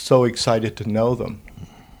so excited to know them.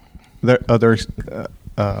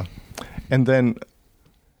 And then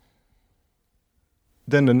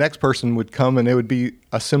the next person would come, and it would be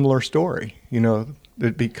a similar story, you know.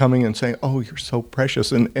 They'd be coming and saying, oh, you're so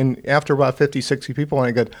precious. And after about 50, 60 people, I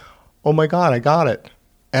go, oh my God, I got it.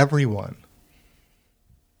 Everyone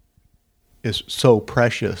is so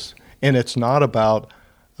precious. And it's not about,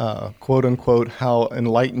 quote unquote, how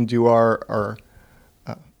enlightened you are, or,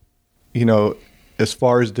 you know, as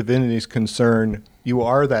far as divinity is concerned, you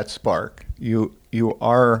are that spark. You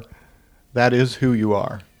are, that is who you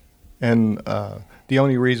are. And the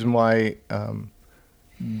only reason why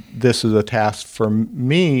this is a task for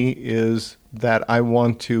me is that I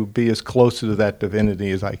want to be as close to that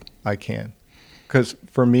divinity as I can. Because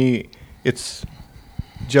for me, it's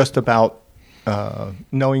just about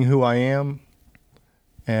knowing who I am.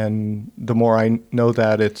 And the more I know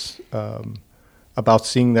that, it's about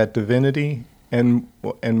seeing that divinity. And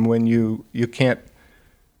when you can't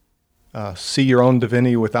see your own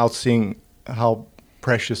divinity without seeing how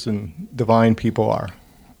precious and divine people are.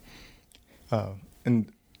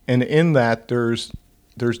 And in that, there's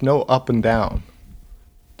no up and down.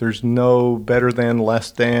 There's no better than,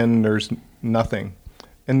 less than. There's nothing.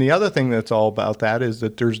 And the other thing that's all about that is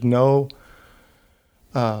that there's no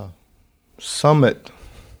summit.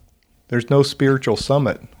 There's no spiritual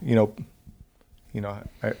summit. You know,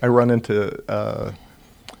 I run into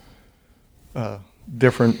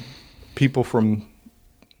different people from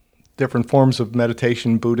different forms of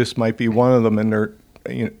meditation. Buddhists might be one of them, and they're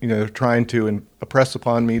trying to impress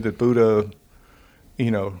upon me that Buddha,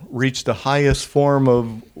 reached the highest form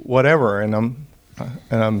of whatever, and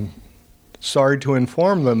I'm sorry to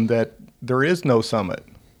inform them that there is no summit.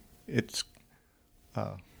 It's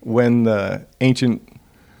when the ancient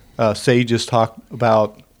sages talk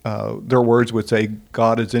about, their words would say,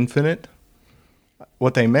 God is infinite.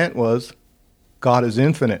 What they meant was, God is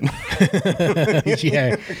infinite.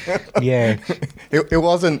 Yeah, yeah. It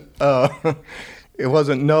wasn't. It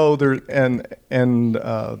wasn't no there, and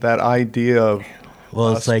that idea of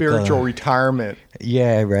It's spiritual retirement.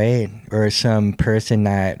 Yeah, right. Or some person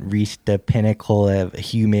that reached the pinnacle of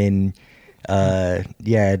human,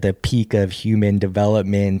 the peak of human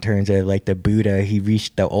development in terms of like the Buddha. He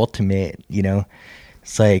reached the ultimate.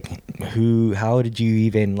 It's like how did you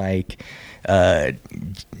even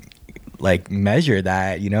measure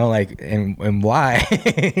that, and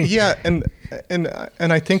why? Yeah, and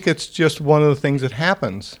I think it's just one of the things that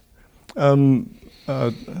happens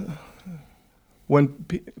when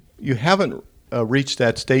you haven't reached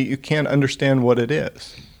that state. You can't understand what it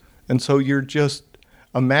is, and so you're just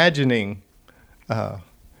imagining.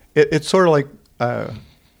 It's sort of like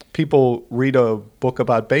people read a book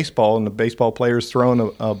about baseball, and the baseball player's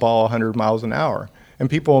throwing a ball 100 miles an hour, and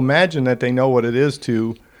people imagine that they know what it is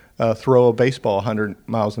to throw a baseball 100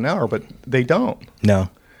 miles an hour, but they don't. No.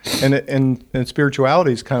 And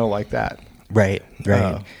spirituality is kind of like that. Right.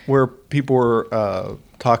 Where people were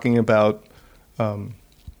talking about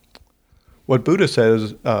what Buddha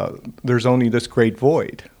says, there's only this great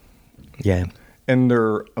void. Yeah. And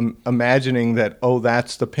they're imagining that,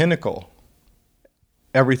 that's the pinnacle.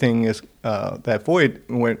 Everything is that void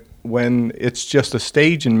when it's just a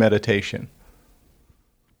stage in meditation.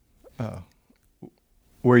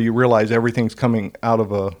 Where you realize everything's coming out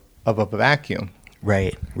of a vacuum.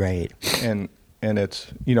 Right. And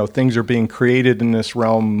it's, things are being created in this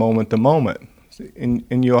realm moment to moment. And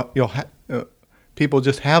people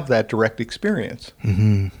just have that direct experience.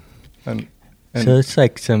 Mm-hmm. And so it's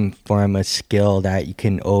like some form of skill that you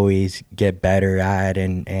can always get better at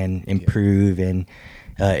and improve and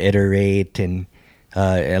iterate, and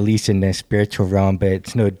at least in the spiritual realm, but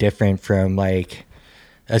it's no different from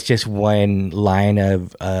that's just one line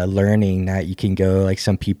of learning that you can go. Like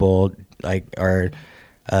some people are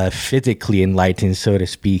physically enlightened, so to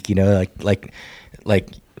speak.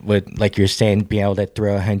 Like you're saying, being able to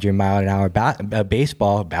throw 100-mile-an-hour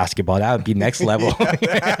basketball, that would be next level.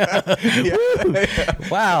 Yeah.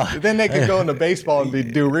 Wow. Then they could go into baseball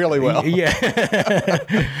and do really well. Yeah.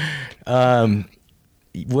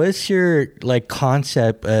 What's your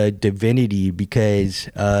concept of divinity? Because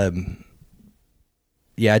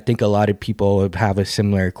I think a lot of people would have a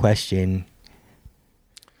similar question.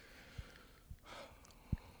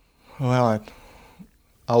 Well,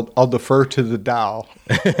 I'll defer to the Tao,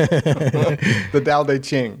 the Tao Te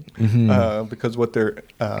Ching, because what they're,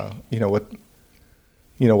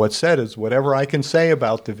 what's said is whatever I can say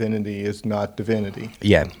about divinity is not divinity.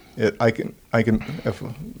 Yeah. I can. If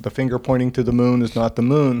the finger pointing to the moon is not the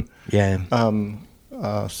moon. Yeah.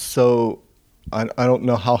 So I don't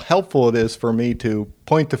know how helpful it is for me to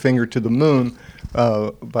point the finger to the moon,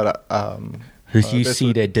 but. Because you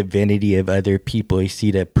see the divinity of other people, you see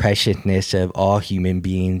the preciousness of all human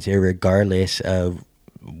beings, regardless of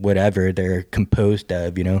whatever they're composed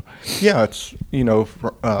of, Yeah, it's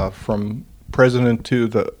from president to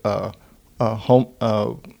the home,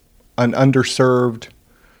 an underserved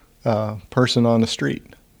person on the street.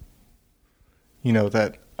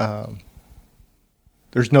 That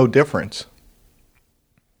there's no difference,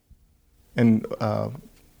 and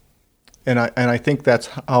I think that's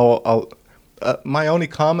how my only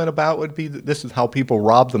comment about would be that this is how people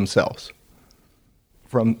rob themselves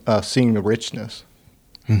from seeing the richness.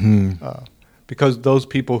 Mm-hmm. Because those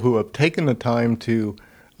people who have taken the time to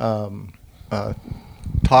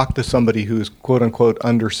talk to somebody who's quote unquote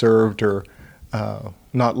underserved or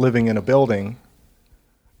not living in a building,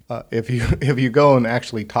 if you go and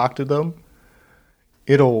actually talk to them,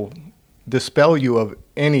 it'll dispel you of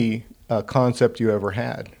any concept you ever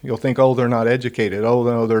had. You'll think, they're not educated. Oh,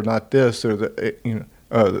 no, they're not this, or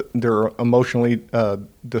they're emotionally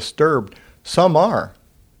disturbed. Some are,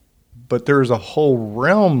 but there's a whole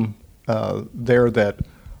realm there that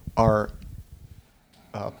are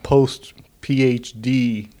post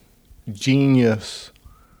PhD genius,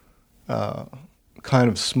 kind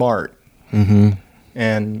of smart, mm-hmm.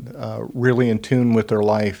 and really in tune with their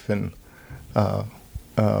life, and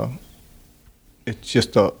it's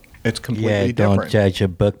just it's completely Yeah, different. don't judge a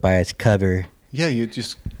book by its cover. Yeah, you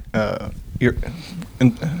just you're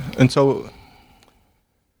and so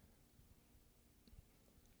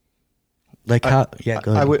Like how? Yeah,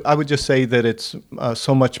 go ahead. I would just say that it's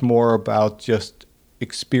so much more about just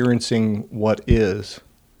experiencing what is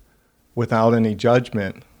without any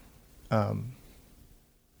judgment than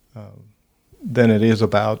it is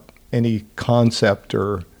about any concept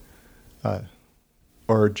or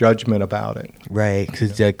judgment about it. Right,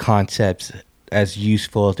 because the concepts, as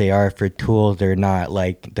useful as they are for tools, they're not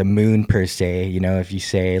like the moon per se. You know, if you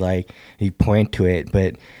say like you point to it,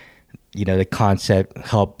 but you know the concept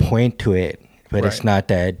help point to it, but it's Right. not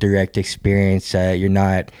that direct experience. You're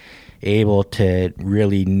not able to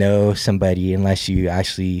really know somebody unless you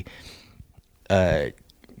actually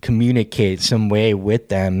communicate some way with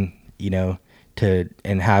them. You know,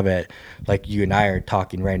 and have it like you and I are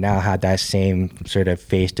talking right now, have that same sort of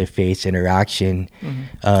face-to-face interaction.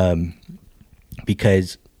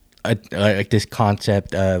 Because like this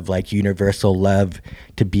concept of like universal love,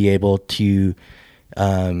 to be able to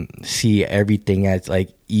see everything as like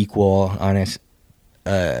equal on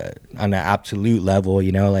an absolute level,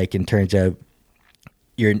 you know, like in terms of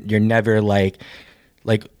you're never like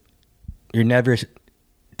you're never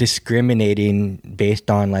discriminating based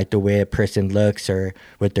on like the way a person looks or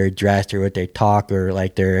what they're dressed or what they talk or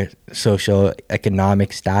like their social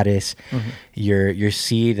economic status. You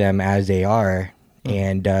see them as they are.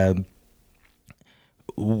 And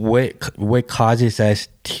what causes us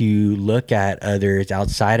to look at others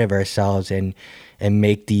outside of ourselves and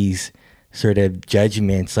make these sort of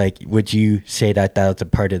judgments? Like, would you say that was a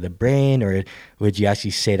part of the brain, or would you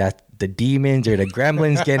actually say that the demons or the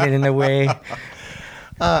gremlins getting in the way?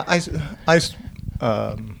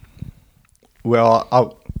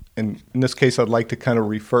 Well, in this case, I'd like to kind of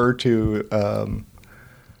refer to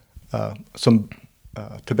some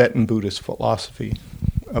Tibetan Buddhist philosophy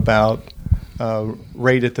about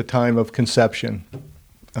right at the time of conception,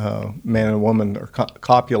 man and woman are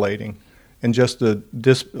copulating, and just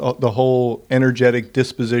the whole energetic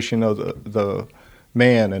disposition of the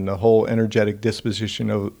man and the whole energetic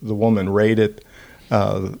disposition of the woman right at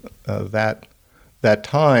that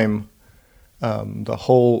time, that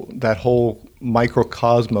whole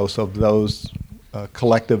microcosmos of those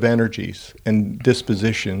collective energies and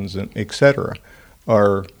dispositions and etc.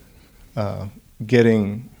 are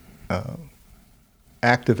getting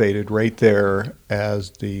activated right there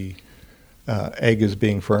as the egg is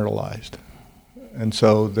being fertilized. And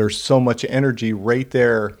so there's so much energy right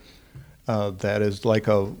there that is like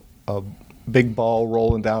a big ball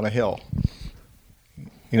rolling down a hill.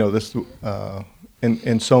 You know, this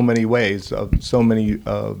in so many ways, of so many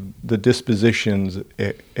the dispositions,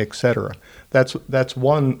 etc. That's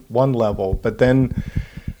one level. But then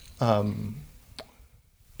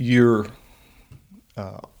your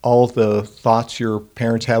all the thoughts your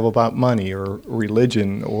parents have about money or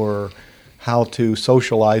religion or how to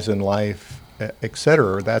socialize in life,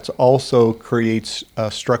 etc. That's also creates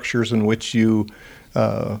structures in which you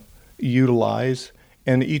utilize,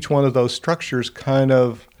 and each one of those structures kind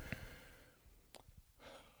of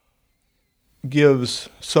gives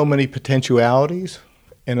so many potentialities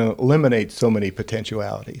and eliminates so many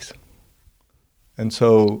potentialities. And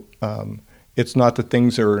so it's not that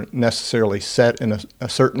things are necessarily set in a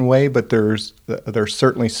certain way, but they're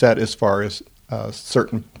certainly set as far as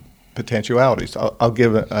certain potentialities. I'll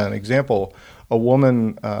give an example. A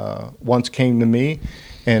woman once came to me,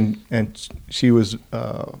 and she was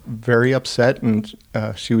very upset, and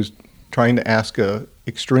she was trying to ask a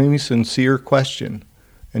extremely sincere question.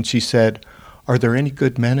 And she said, "Are there any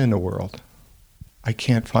good men in the world? I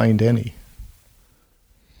can't find any."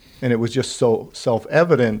 And it was just so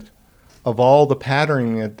self-evident of all the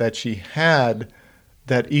patterning that she had,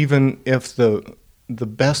 that even if the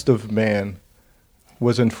best of man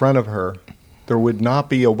was in front of her, there would not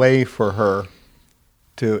be a way for her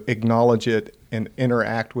to acknowledge it and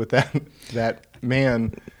interact with that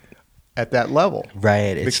man at that level.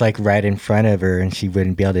 Right. It's like right in front of her, and she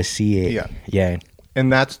wouldn't be able to see it. Yeah. Yeah.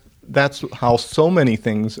 And that's how so many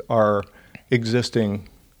things are existing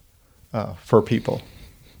for people.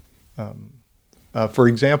 For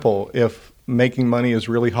example, if making money is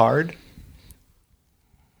really hard,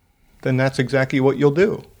 then that's exactly what you'll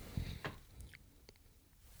do.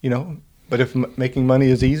 You know, but if making money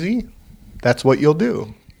is easy, that's what you'll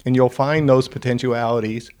do. And you'll find those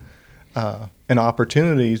potentialities and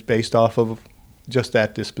opportunities based off of just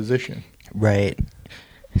that disposition. Right.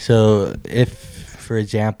 So if, for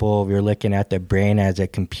example, we're looking at the brain as a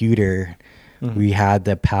computer, we have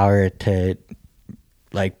the power to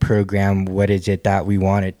like program what is it that we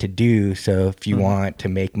want it to do. So if you want to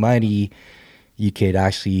make money, you could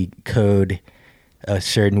actually code a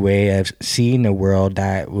certain way of seeing the world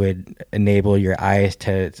that would enable your eyes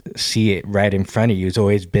to see it right in front of you. It's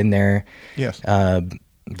always been there. Yes.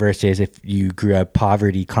 Versus if you grew up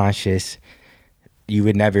poverty conscious, you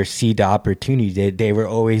would never see the opportunity. They were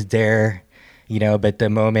always there, you know, but the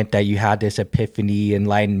moment that you had this epiphany,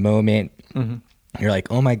 enlightened moment, you're like,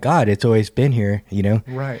 oh my God, it's always been here, you know?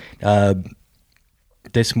 Right.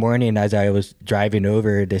 This morning, as I was driving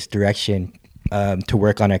over this direction to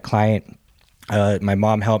work on a client, my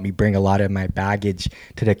mom helped me bring a lot of my baggage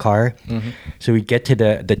to the car. So we get to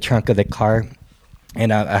the trunk of the car,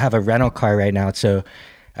 and I have a rental car right now. So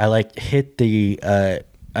I like hit the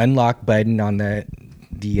unlock button on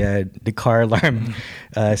the car alarm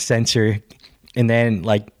sensor, and then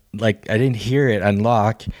like I didn't hear it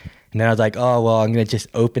unlock, and then I was like, oh well, I'm gonna just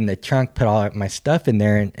open the trunk, put all my stuff in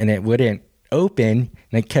there, and it wouldn't open,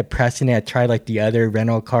 and I kept pressing it. I tried like the other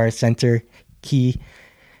rental car sensor key,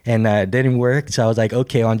 and it didn't work. So I was like,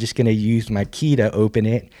 okay, well, I'm just gonna use my key to open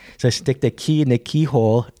it. So I stick the key in the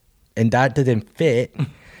keyhole, and that didn't fit.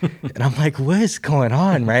 And I'm like, what is going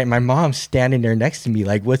on, right? My mom's standing there next to me,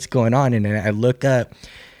 like, what's going on? And then I look up,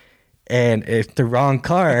 and it's the wrong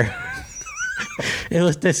car. It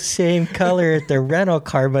was the same color as the rental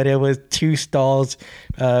car, but it was 2 stalls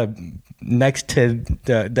next to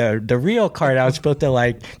the real car. I was supposed to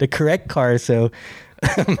like the correct car. So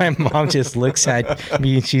my mom just looks at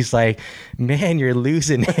me and she's like, man, you're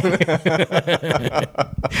losing it.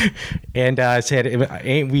 And I said,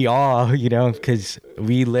 ain't we all, you know, because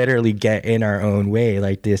we literally get in our own way,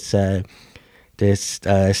 like this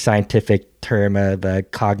scientific term of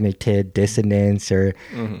cognitive dissonance or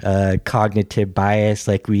cognitive bias.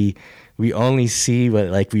 Like we only see what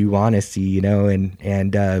like we want to see, you know,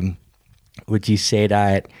 and would you say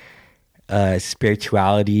that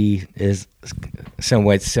spirituality is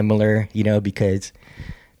somewhat similar, you know, because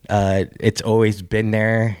it's always been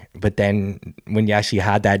there, but then when you actually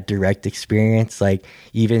had that direct experience, like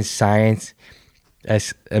even science,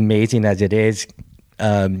 as amazing as it is,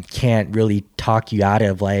 can't really talk you out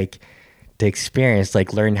of like the experience,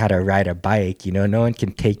 like learn how to ride a bike, you know, no one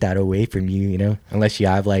can take that away from you, you know, unless you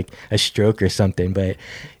have like a stroke or something, but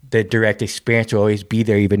the direct experience will always be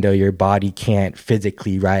there, even though your body can't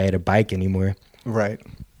physically ride a bike anymore. Right.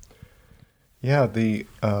 Yeah.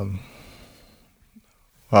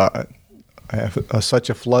 I have such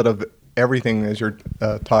a flood of everything as you're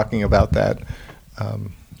talking about that.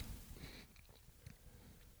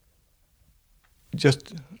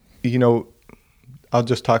 Just, you know, I'll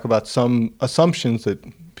just talk about some assumptions that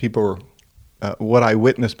people are, what I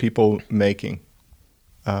witness people making.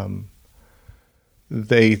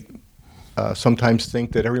 They sometimes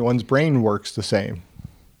think that everyone's brain works the same.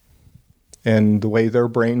 And the way their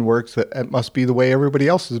brain works, it must be the way everybody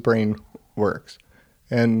else's brain works.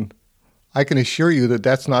 And I can assure you that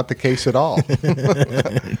that's not the case at all.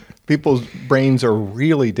 People's brains are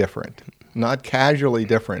really different, not casually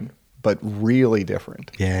different, but really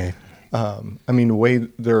different. Yeah. I mean, the way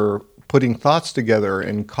they're putting thoughts together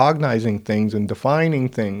and cognizing things and defining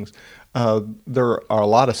things, there are a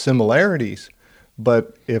lot of similarities,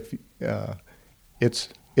 but if it's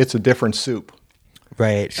a different soup.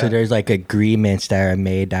 Right. So there's like agreements that are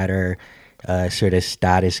made that are sort of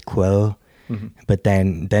status quo. But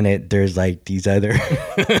then there's like these other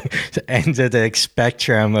ends of the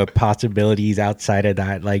spectrum of possibilities outside of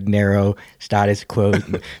that like narrow status quo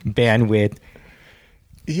bandwidth.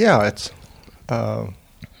 Yeah, it's well,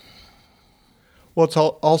 it's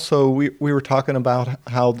also we were talking about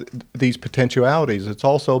how these potentialities. It's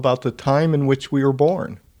also about the time in which we were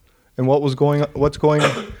born, and what's going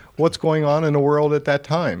on in the world at that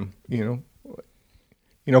time. You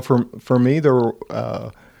know, for me, there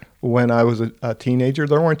were. When I was a teenager,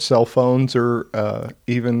 there weren't cell phones or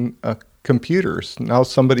even computers. Now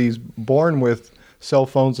somebody's born with cell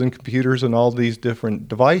phones and computers and all these different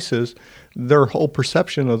devices. Their whole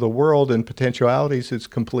perception of the world and potentialities is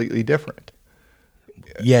completely different.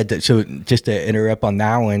 Yeah, so just to interrupt on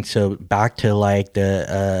that one, so back to like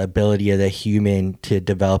the ability of the human to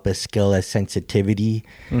develop a skill of sensitivity.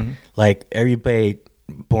 Like everybody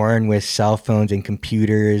born with cell phones and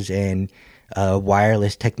computers and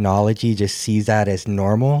wireless technology just sees that as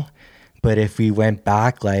normal. But if we went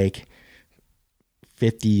back like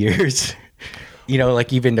 50 years, you know,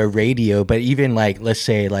 like even the radio, but even like, let's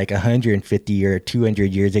say like 150 or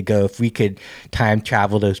 200 years ago, if we could time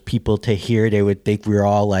travel those people to here, they would think we're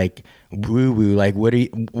all like woo woo. Like, what do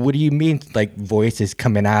you mean? Like voices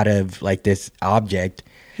coming out of like this object?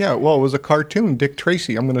 Yeah. Well, it was a cartoon, Dick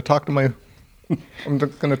Tracy. I'm going to talk to I'm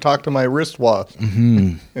going to talk to my wristwatch,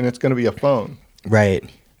 and it's going to be a phone. Right.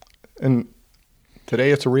 And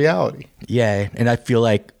today it's a reality. Yeah, and I feel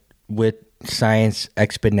like with science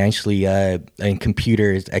exponentially and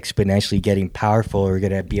computers exponentially getting powerful, we're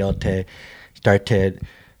going to be able to start to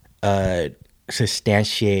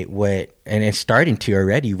substantiate what, and it's starting to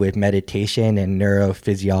already with meditation and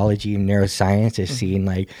neurophysiology and neuroscience is seeing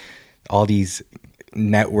like all these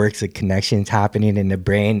networks of connections happening in the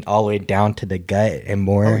brain all the way down to the gut and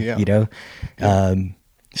more, you know?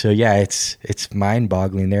 So yeah, it's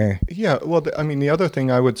mind-boggling there. Yeah, well, I mean, the other thing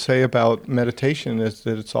I would say about meditation is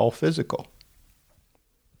that it's all physical.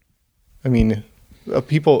 I mean,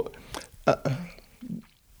 people,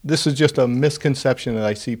 this is just a misconception that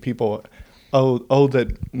I see people,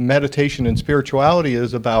 that meditation and spirituality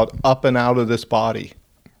is about up and out of this body,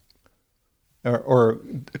 or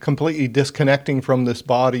completely disconnecting from this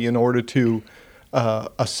body in order to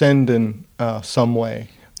ascend in some way.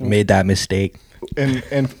 Made that mistake.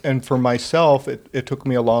 And for myself, it took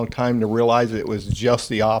me a long time to realize it was just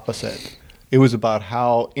the opposite. It was about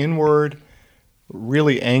how inward,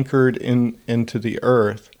 really anchored into the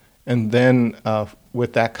earth, and then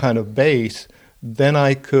with that kind of base, then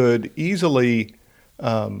I could easily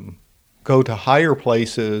go to higher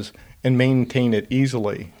places and maintain it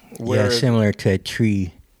easily. Whereas, similar to a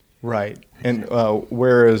tree. Right. And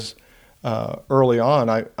whereas early on,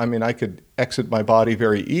 I mean, I could exit my body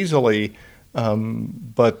very easily,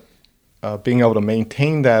 but being able to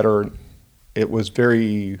maintain that, it was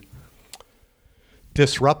very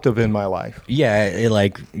disruptive in my life. Yeah,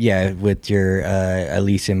 with your, at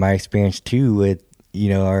least in my experience too, with, you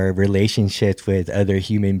know, our relationships with other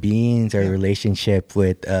human beings, our relationship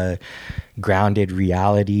with grounded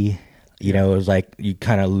reality, you know, it was like you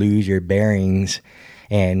kind of lose your bearings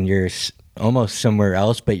and you're almost somewhere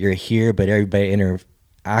else, but you're here, but everybody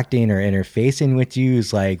interacting or interfacing with you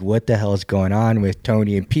is like, what the hell is going on with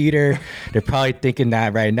Tony and Peter? They're probably thinking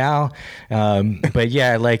that right now. But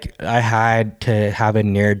yeah, like I had to have a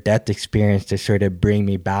near-death experience to sort of bring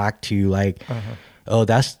me back to like, oh,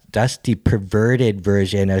 that's the perverted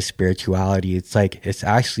version of spirituality. It's like, it's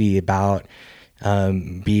actually about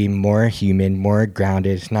being more human, more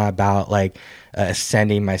grounded. It's not about like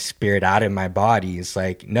sending my spirit out of my body. It's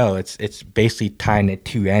like, no, it's basically tying the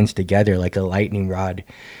two ends together like a lightning rod,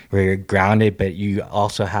 where you're grounded, but you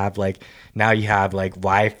also have like, now you have like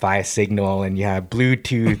Wi-Fi signal and you have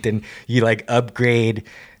Bluetooth and you like upgrade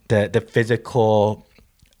the physical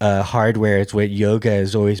hardware. Is what yoga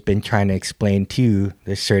has always been trying to explain too.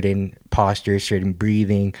 There's certain postures, certain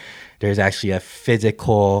breathing. There's actually a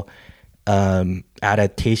physical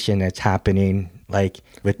adaptation that's happening like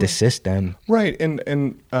with the system. Right.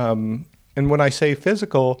 And when I say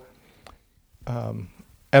physical,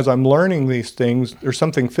 as I'm learning these things, there's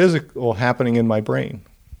something physical happening in my brain.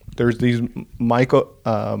 There's these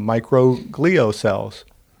microglial cells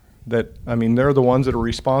that, I mean, they're the ones that are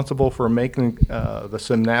responsible for making the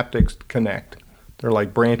synaptics connect. They're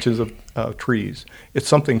like branches of trees. It's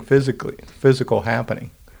something physical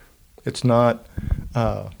happening. It's not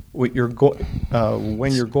when you're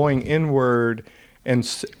going inward and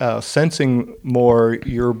sensing more.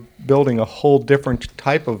 You're building a whole different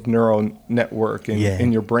type of neural network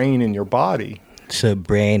in your brain, in your body. So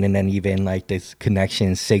brain, and then even like this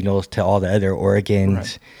connection signals to all the other organs,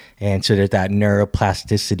 right. And so there's that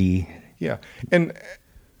neuroplasticity. Yeah, and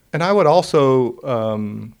I would also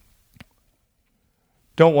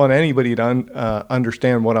don't want anybody to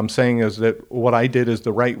understand what I'm saying is that what I did is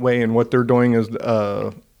the right way and what they're doing is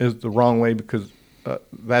the wrong way, because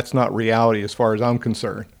that's not reality as far as I'm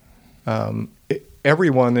concerned.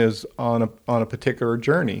 Everyone is on a particular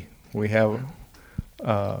journey. We have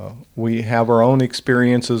our own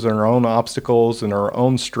experiences and our own obstacles and our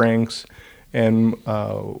own strengths, and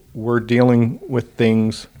we're dealing with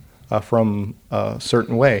things from a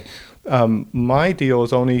certain way. My deal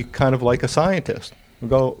is only kind of like a scientist. We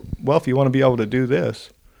go, well, if you want to be able to do this,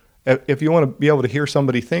 if you want to be able to hear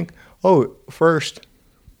somebody think, first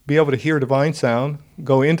be able to hear divine sound,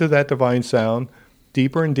 go into that divine sound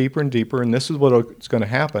deeper and deeper and deeper, and this is what's going to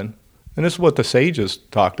happen. And this is what the sages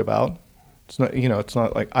talked about. It's not, it's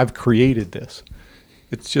not like I've created this.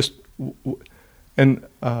 It's just, and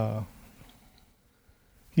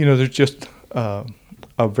there's just a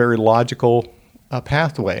very logical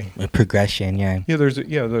pathway, a progression. Yeah. And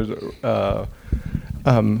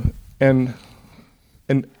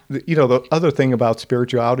the other thing about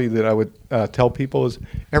spirituality that I would tell people is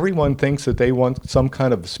everyone thinks that they want some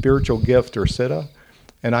kind of spiritual gift or siddha,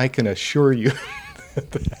 and I can assure you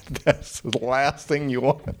that's the last thing you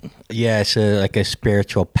want. Yeah, so like a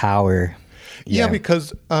spiritual power. Yeah,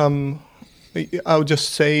 because I would just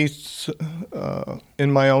say,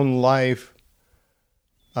 in my own life,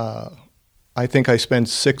 I think I spent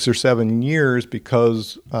 6 or 7 years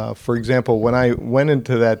because, for example, when I went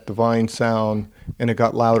into that divine sound and it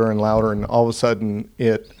got louder and louder, and all of a sudden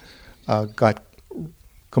it got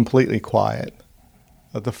completely quiet.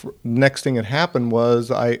 Next thing that happened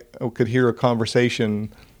was I could hear a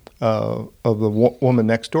conversation of the woman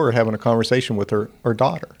next door having a conversation with her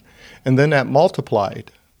daughter. And then that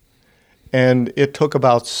multiplied. And it took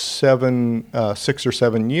about 6 or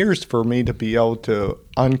 7 years for me to be able to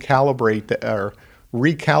uncalibrate that or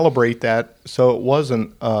recalibrate that so it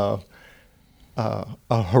wasn't a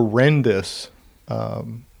horrendous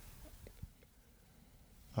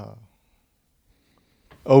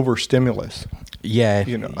overstimulus. Yeah.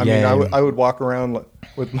 I mean, I would walk around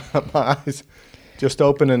with my eyes just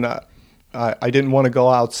open, and I didn't want to go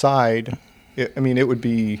outside. It would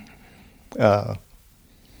be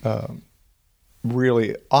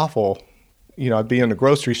really awful. I'd be in the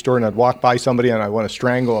grocery store and I'd walk by somebody and I want to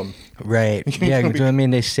strangle them. Right. Yeah.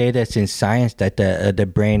 They say that's in science that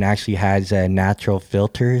the brain actually has natural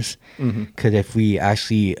filters. Because if we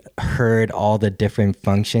actually heard all the different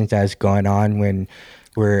functions that's going on when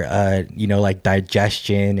we're, like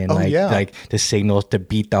digestion and like the signals to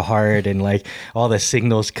beat the heart and like all the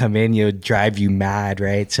signals come in, drive you mad.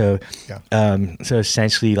 Right. So, so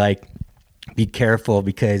essentially like be careful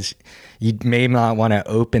because you may not want to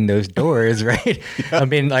open those doors, right? I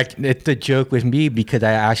mean, like it's a joke with me because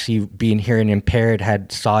I actually, being hearing impaired,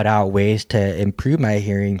 had sought out ways to improve my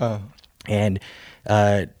hearing. And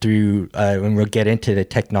through, when we'll get into the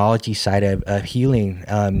technology side of healing,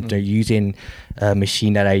 they're using a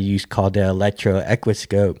machine that I use called the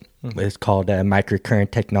electroequiscope. It's called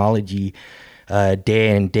microcurrent technology.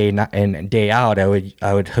 Day in, day out, I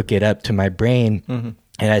would hook it up to my brain.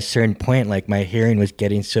 And at a certain point, like my hearing was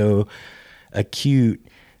getting so acute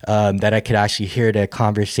that I could actually hear the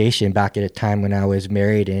conversation back at a time when I was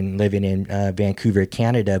married and living in Vancouver,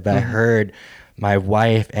 Canada. But I heard my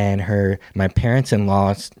wife and my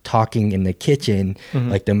parents-in-law talking in the kitchen,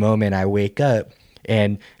 like the moment I wake up.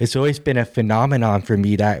 And it's always been a phenomenon for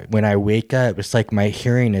me that when I wake up, it's like my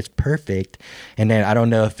hearing is perfect. And then I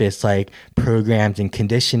don't know if it's like programs and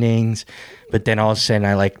conditionings, but then all of a sudden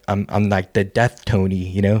I'm like the deaf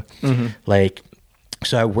Tony, like,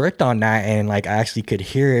 so I worked on that and like I actually could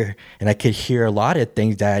hear, and I could hear a lot of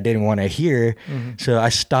things that I didn't want to hear. So I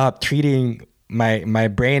stopped treating my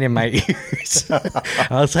brain and my ears.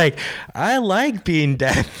 I was like, I like being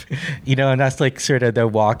deaf, and that's like sort of the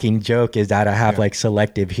walking joke is that I have like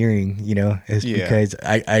selective hearing, because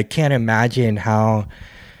I can't imagine how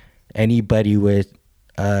anybody with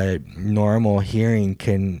normal hearing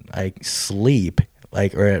can like sleep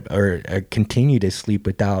like or continue to sleep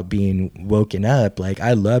without being woken up. Like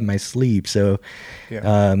I love my sleep. So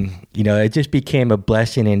it just became a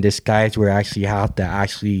blessing in disguise where I actually have to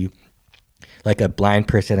actually, like a blind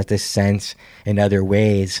person, has to sense in other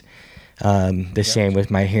ways. Same with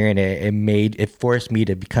my hearing. It forced me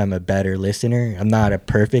to become a better listener. I'm not a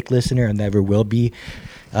perfect listener. I never will be.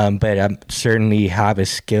 But I certainly have a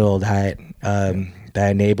skill that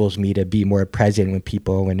enables me to be more present with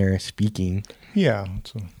people when they're speaking. Yeah.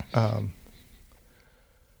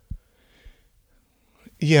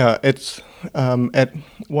 It's at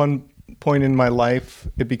one point in my life,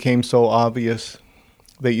 it became so obvious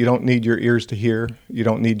that you don't need your ears to hear, you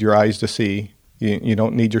don't need your eyes to see, you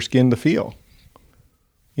don't need your skin to feel.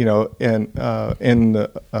 And in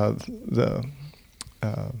the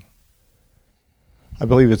I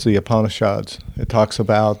believe it's the Upanishads. It talks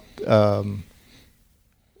about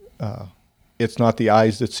it's not the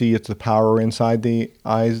eyes that see, it's the power inside the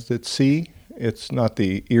eyes that see. It's not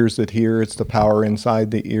the ears that hear, it's the power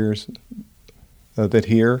inside the ears that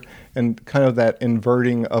hear. And kind of that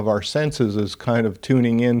inverting of our senses is kind of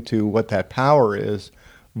tuning into what that power is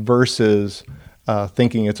versus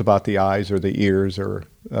thinking it's about the eyes or the ears or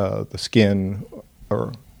the skin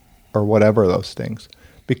or whatever those things.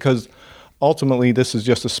 Because ultimately this is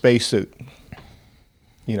just a spacesuit.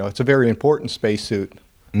 It's a very important spacesuit.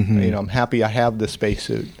 I'm happy I have this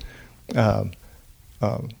spacesuit.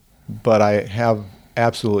 But I have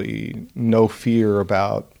absolutely no fear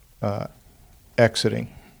about exiting.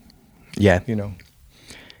 Yeah.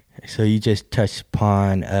 So you just touched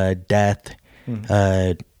upon death.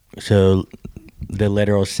 So the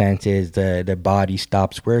literal sense is the body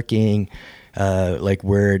stops working. like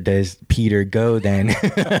where does Peter go then?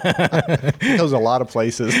 He goes a lot of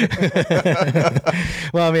places.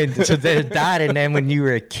 Well, I mean, so there's that, and then when you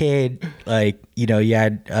were a kid, like, you know, you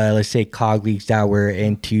had let's say colleagues that were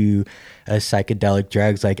into psychedelic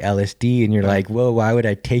drugs like LSD, and you're like, whoa, why would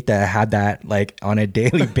I take that? I had that like on a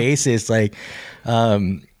daily basis, like,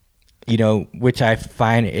 you know, which I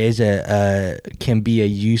find is can be a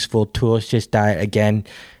useful tool. It's just that, again,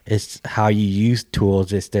 it's how you use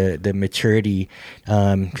tools. It's the maturity,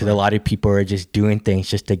 because a lot of people are just doing things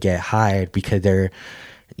just to get high because they're,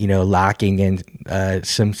 you know, lacking in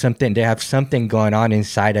something. They have something going on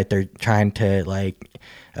inside that they're trying to like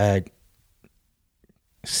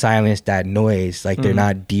silence that noise. Like they're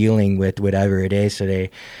not dealing with whatever it is, so they,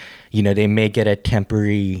 you know, they may get a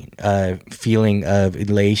temporary feeling of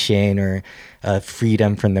elation or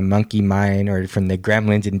freedom from the monkey mind or from the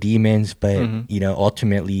gremlins and demons, but you know,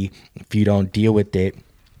 ultimately, if you don't deal with it,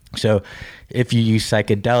 so if you use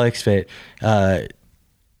psychedelics, but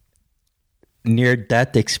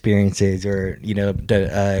near-death experiences, or you know,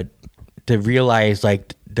 to realize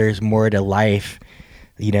like there's more to life,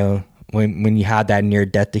 you know. When you have that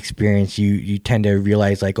near-death experience, you tend to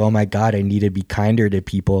realize like, oh my God, I need to be kinder to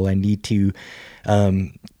people. I need to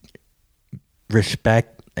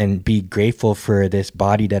respect and be grateful for this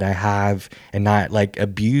body that I have, and not like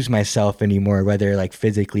abuse myself anymore, whether like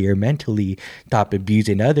physically or mentally. Stop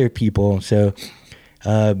abusing other people. So,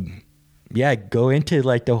 yeah, go into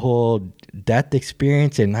like the whole death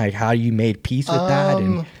experience and like how you made peace with that.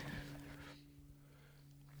 And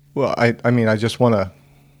well, I mean, I just want to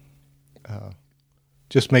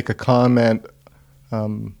just make a comment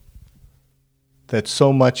that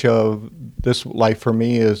so much of this life for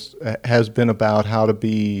me has been about how to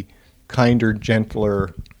be kinder,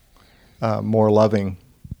 gentler, more loving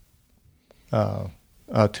to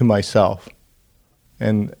myself,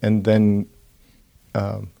 and then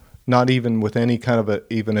not even with any kind of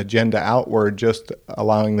even agenda outward, just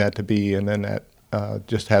allowing that to be, and then that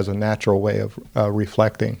just has a natural way of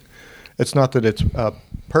reflecting. It's not that it's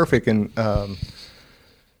perfect, and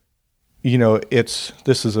you know, this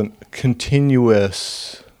is a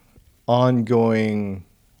continuous, ongoing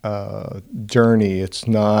journey. It's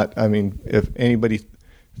not. I mean, if anybody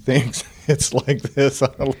thinks it's like this,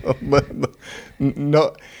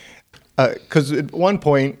 no, because at one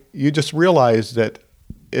point you just realize that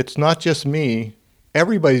it's not just me.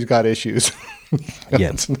 Everybody's got issues.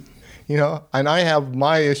 Yeah. You know, and I have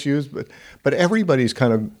my issues, but everybody's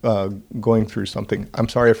kind of going through something. I'm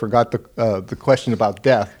sorry, I forgot the question about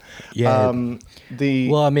death. Yeah.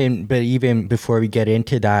 Well, I mean, but even before we get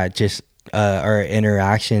into that, just our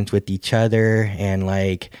interactions with each other, and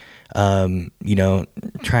like, you know,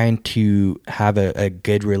 trying to have a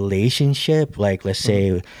good relationship. Like, let's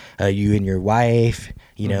say you and your wife,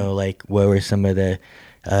 you know, like what were some of the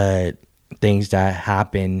things that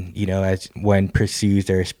happen, you know, as one pursues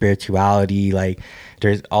their spirituality. Like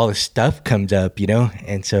there's all this stuff comes up, you know,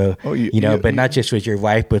 and so but not just with your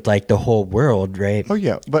wife, but like the whole world, right? Oh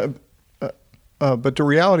yeah, but the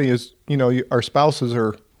reality is, you know, our spouses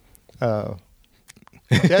are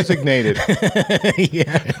designated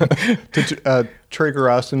to trigger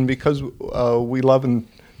us, and because we love and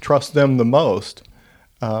trust them the most,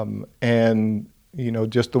 and you know,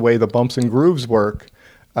 just the way the bumps and grooves work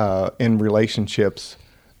in relationships,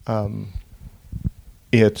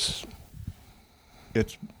 it's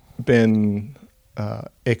been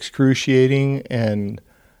excruciating, and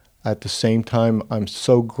at the same time, I'm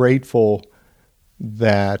so grateful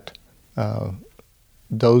that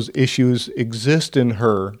those issues exist in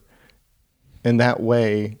her in that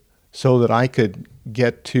way, so that I could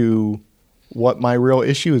get to what my real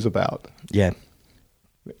issue is about. Yeah.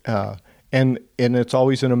 And it's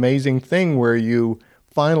always an amazing thing where you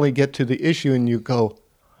finally get to the issue and you go,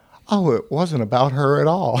 oh, it wasn't about her at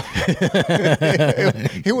all.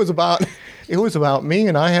 It was about me,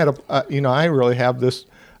 and I had I really have this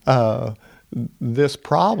this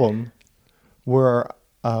problem where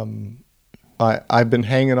I've been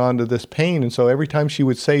hanging on to this pain, and so every time she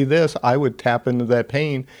would say this, I would tap into that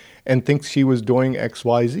pain and think she was doing X,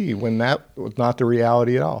 Y, Z, when that was not the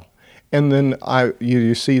reality at all. And then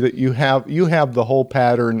you see that you have the whole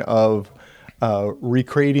pattern of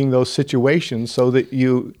recreating those situations, so that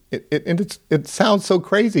it sounds so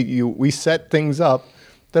crazy. We set things up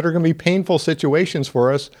that are going to be painful situations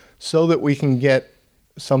for us, so that we can get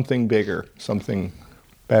something bigger, something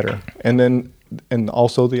better, and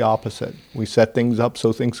also the opposite. We set things up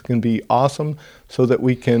so things can be awesome, so that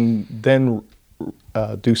we can then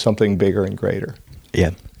do something bigger and greater.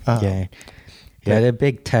 Yeah. Yeah, the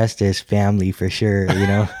big test is family for sure, you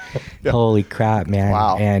know. Yeah. Holy crap, man.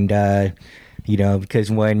 Wow. And because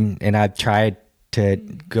and I've tried to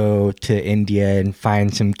go to India and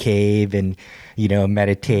find some cave and,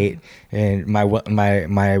 meditate and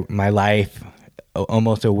my life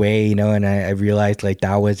almost away, and I realized like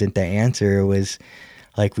that wasn't the answer. It was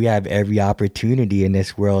like we have every opportunity in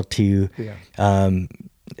this world to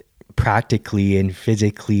practically and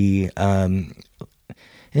physically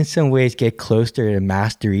in some ways get closer to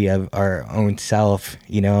mastery of our own self,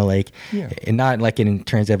 and not like in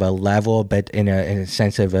terms of a level, but in a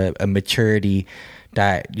sense of a maturity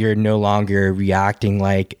that you're no longer reacting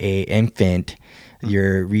like a infant.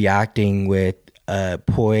 You're reacting with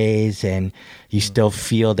poise, and you still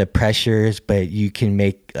feel the pressures, but you can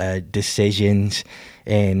make decisions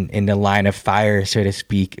in the line of fire, so to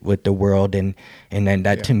speak, with the world. And then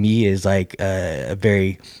that to me is like a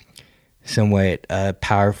very somewhat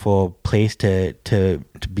powerful place to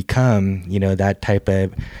become, that type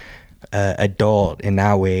of adult in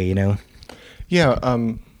that way, Yeah.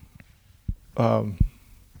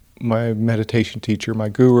 My meditation teacher, my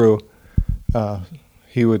guru,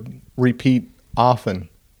 he would repeat often,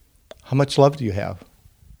 how much love do you have?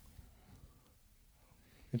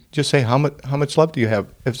 Just say, how much love do you have?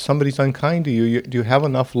 If somebody's unkind to you, do you have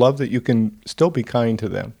enough love that you can still be kind to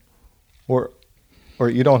them? Or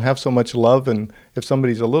you don't have so much love, and if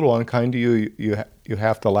somebody's a little unkind to you, you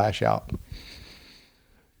have to lash out.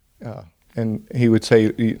 And he would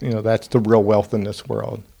say, that's the real wealth in this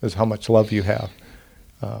world, is how much love you have.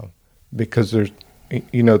 Because there's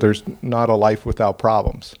not a life without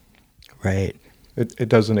problems. Right. It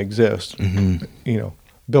doesn't exist. Mm-hmm.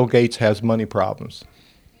 Bill Gates has money problems.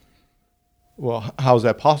 Well, how is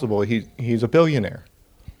that possible? He's a billionaire.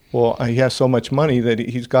 Well, he has so much money that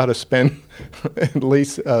he's got to spend at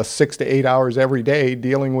least 6 to 8 hours every day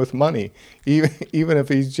dealing with money, even if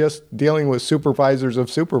he's just dealing with supervisors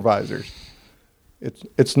of supervisors.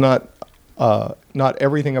 It's not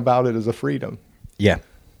everything about it is a freedom. Yeah.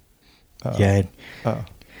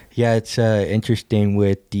 It's interesting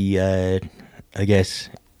with the I guess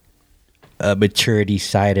maturity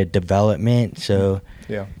side of development. So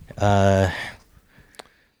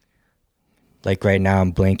like right now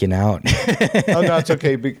I'm blanking out. Oh no, it's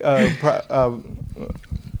okay.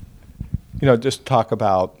 Just talk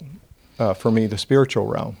about for me the spiritual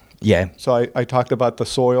realm. Yeah. So I talked about the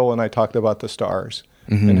soil and I talked about the stars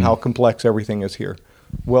and how complex everything is here.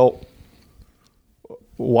 Well,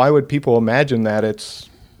 why would people imagine that it's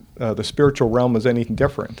the spiritual realm is anything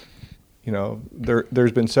different?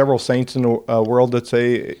 There's been several saints in the world that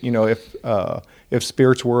say, if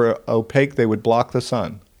spirits were opaque, they would block the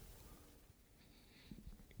sun.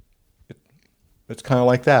 It's kind of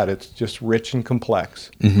like that. It's just rich and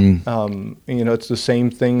complex. Mm-hmm. It's the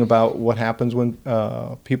same thing about what happens when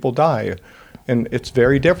people die. And it's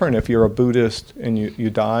very different if you're a Buddhist and you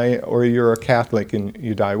die, or you're a Catholic and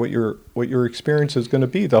you die. What your experience is going to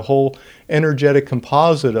be, the whole energetic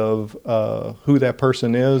composite of who that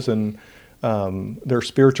person is and their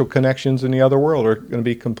spiritual connections in the other world are going to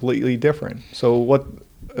be completely different. So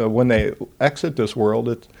when they exit this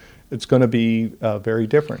world, it's going to be very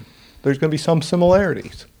different. There's going to be some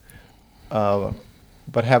similarities. But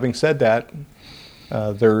having said that,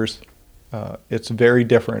 it's very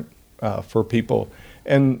different for people.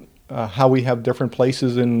 And how we have different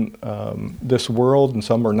places in this world, and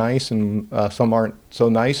some are nice and some aren't so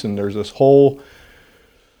nice, and there's this whole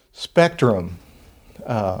spectrum.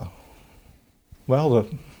 As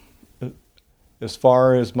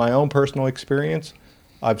far as my own personal experience,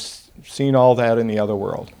 I've seen all that in the other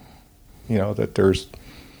world. That there's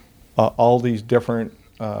all these different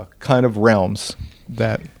kind of realms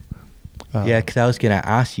that... because I was going to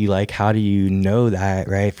ask you, like, how do you know that,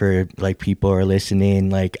 right? For, like, people who are listening,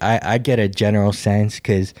 like, I get a general sense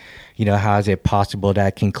because, how is it possible that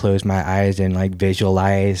I can close my eyes and, like,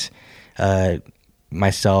 visualize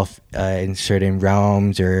myself in certain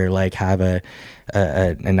realms, or, like, have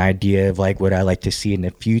an idea of, like, what I like to see in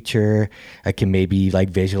the future. I can maybe, like,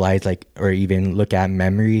 visualize, like, or even look at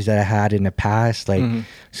memories that I had in the past. Like,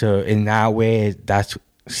 so in that way, that's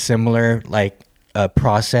similar, like, a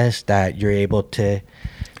process that you're able to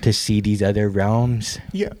see these other realms.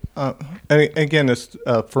 Yeah. And again, it's,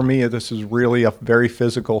 for me, this is really a very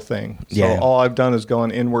physical thing. So all I've done is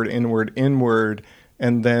gone inward,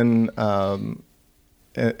 and then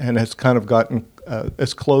and has kind of gotten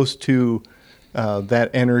as close to that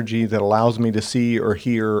energy that allows me to see or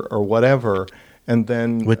hear or whatever. And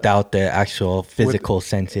then without the actual physical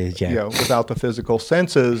senses. Without the physical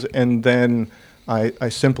senses. And then I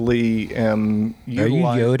simply am... Are you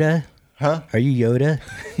Yoda? Huh? Are you Yoda?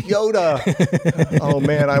 Yoda! Oh,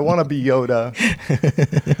 man, I want to be Yoda.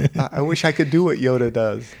 I wish I could do what Yoda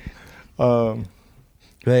does.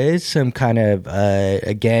 But it's some kind of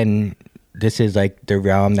again, this is like the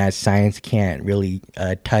realm that science can't really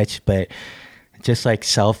touch, but just like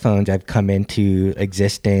cell phones have come into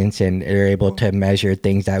existence and they're able to measure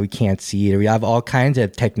things that we can't see. We have all kinds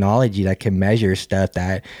of technology that can measure stuff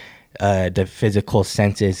that the physical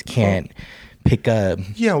senses can't pick up.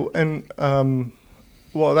 Yeah, and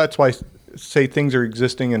well, that's why I say things are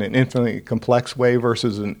existing in an infinitely complex way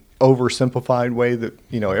versus an oversimplified way that,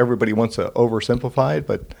 everybody wants to oversimplify it,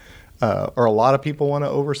 but or a lot of people want to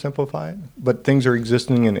oversimplify it, but things are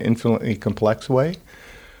existing in an infinitely complex way.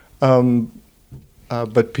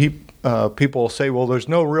 But people say, well, there's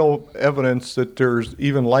no real evidence that there's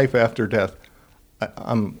even life after death.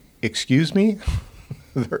 Excuse me?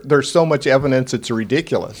 There's so much evidence, it's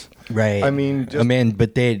ridiculous. Right.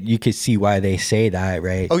 But you could see why they say that,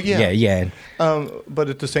 right? Oh, yeah. Yeah. But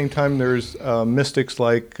at the same time, there's mystics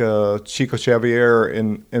like Chico Xavier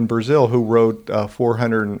in Brazil who wrote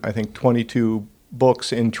 422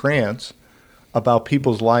 books in trance about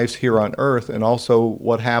people's lives here on Earth and also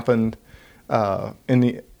what happened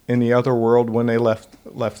in the other world when they left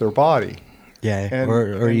their body. Yeah,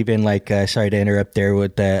 or even like sorry to interrupt there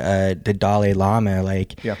with the Dalai Lama.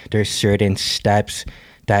 Like, there's certain steps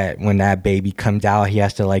that when that baby comes out, he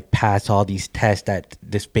has to like pass all these tests that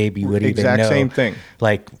this baby would even know. Exact same thing.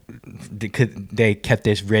 Like, they kept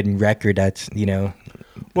this written record. That's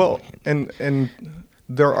Well, and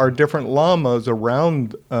there are different lamas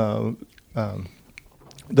around the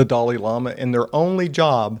Dalai Lama, and their only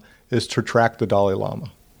job is to track the Dalai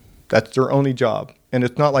Lama. That's their only job. And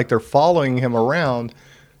it's not like they're following him around.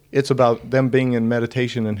 It's about them being in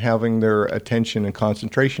meditation and having their attention and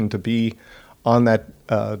concentration to be on that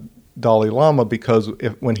Dalai Lama, because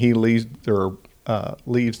when he leaves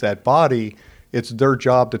that body, it's their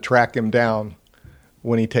job to track him down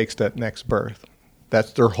when he takes that next birth.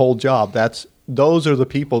 That's their whole job. Those are the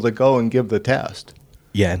people that go and give the test.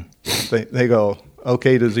 Yeah. They go,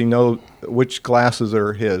 okay, does he know which glasses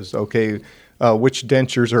are his? Okay, which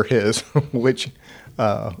dentures are his? Which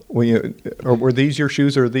were these your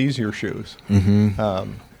shoes or are these your shoes? Mm-hmm.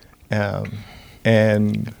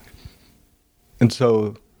 And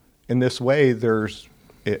so in this way,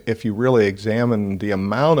 if you really examine the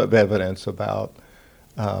amount of evidence about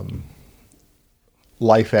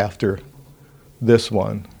life after this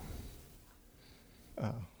one,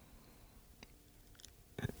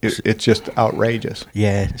 it's just outrageous.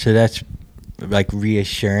 Yeah, so that's like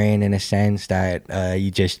reassuring in a sense that you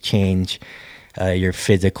just change your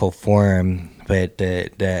physical form, but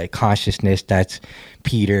the consciousness that's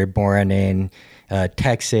Peter born in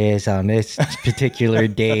Texas on this particular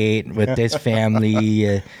date with this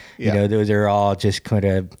family, those are all just kind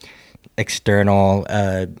of external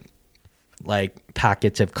like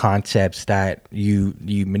packets of concepts that you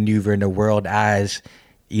maneuver in the world as.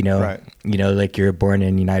 Right. Like you're born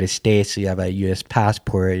in the United States, so you have a U.S.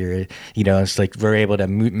 passport. It's like we're able to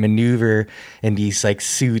maneuver in these like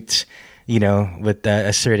suits, with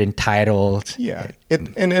a certain title. Yeah,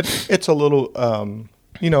 it's a little,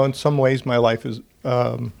 in some ways my life is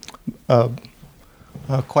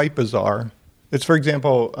quite bizarre. It's, for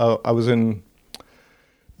example, I was in.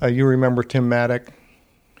 You remember Tim Maddock?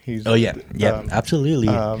 Absolutely.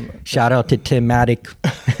 Shout out to Tim Maddock,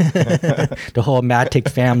 the whole Maddock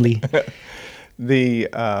family. We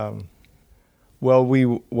went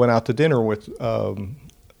out to dinner with one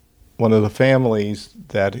of the families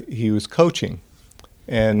that he was coaching,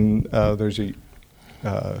 and there's a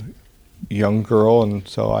young girl, and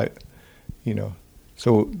so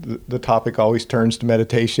so the topic always turns to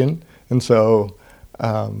meditation, and so.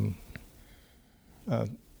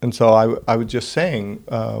 And so I was just saying,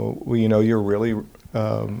 you're really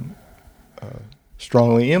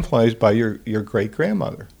strongly influenced by your great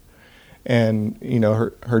grandmother, and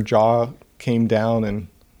her jaw came down, and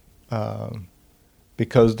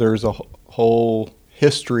because there's a whole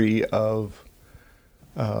history of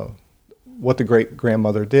what the great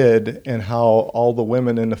grandmother did and how all the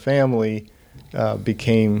women in the family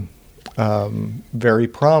became very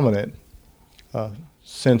prominent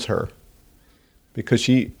since her. Because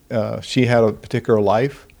she had a particular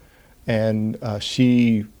life, and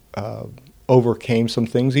she overcame some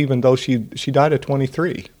things, even though she died at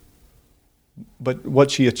 23. But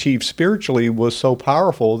what she achieved spiritually was so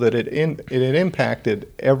powerful that it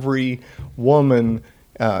impacted every woman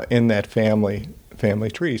in that family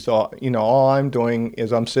tree. So all I'm doing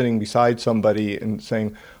is I'm sitting beside somebody and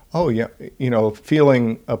saying, "Oh yeah,"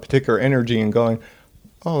 feeling a particular energy and going,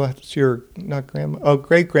 "Oh, that's your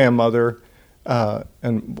great grandmother."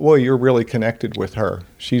 And boy, you're really connected with her.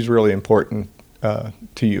 She's really important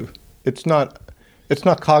to you. It's it's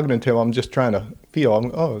not cognitive. I'm just trying to feel.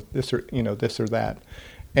 This or this or that,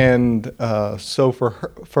 and so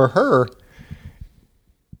for her,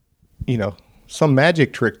 some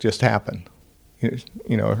magic trick just happened.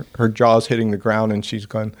 Her jaw's hitting the ground, and she's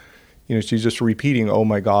gone. She's just repeating, "Oh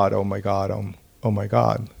my God, oh my God, oh my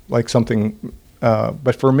God," like something.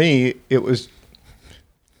 But for me, it's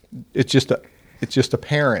just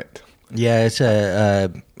apparent. Yeah, it's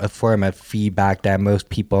a form of feedback that most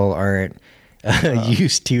people aren't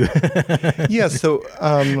used to. Yeah. So,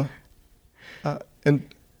 and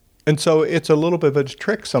so it's a little bit of a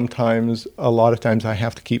trick sometimes. A lot of times I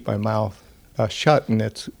have to keep my mouth shut, and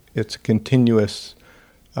it's a continuous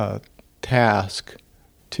task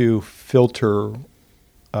to filter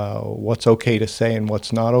what's okay to say and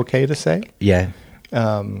what's not okay to say. Yeah.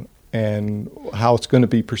 And how it's going to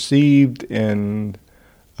be perceived, and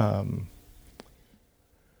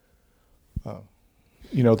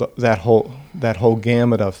that whole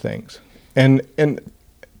gamut of things, and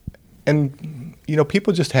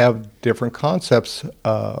people just have different concepts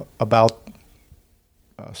about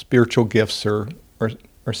spiritual gifts or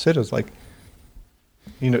siddhas. Like,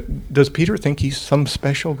 does Peter think he's some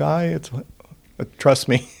special guy? It's trust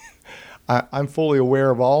me, I'm fully aware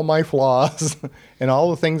of all my flaws and all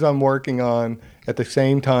the things I'm working on. At the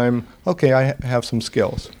same time, okay, I have some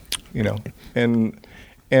skills, and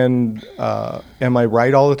am I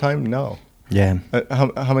right all the time? No. Yeah.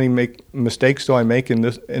 How many mistakes do I make in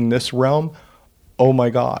this realm? Oh my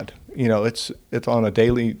God, it's on a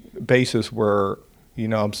daily basis where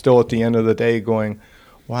I'm still at the end of the day going,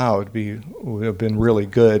 wow, it would have been really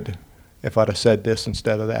good if I'd have said this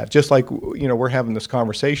instead of that. Just like, we're having this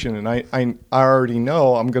conversation, and I already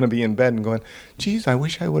know I'm going to be in bed and going, geez, I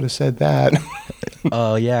wish I would have said that.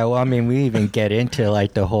 Oh, yeah. Well, I mean, we even get into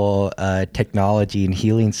like the whole technology and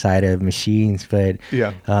healing side of machines. But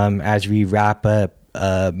yeah. As we wrap up,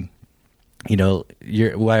 what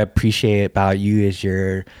I appreciate about you is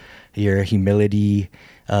your humility,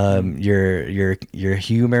 your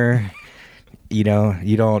humor. You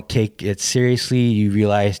don't take it seriously. You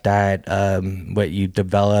realize that what you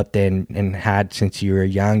developed and had since you were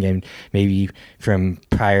young, and maybe from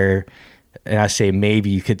prior, and I say maybe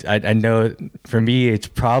you could, I know for me it's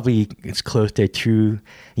close to true,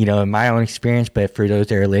 in my own experience, but for those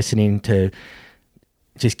that are listening, to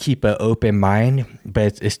just keep an open mind.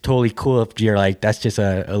 But it's totally cool if you're like, that's just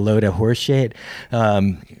a load of horse shit.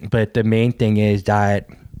 But the main thing is that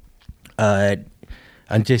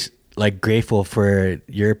I'm just like grateful for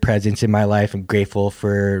your presence in my life. I'm grateful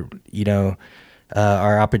for,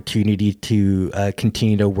 our opportunity to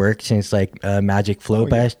continue to work since like Magic Flow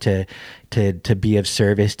Bus to be of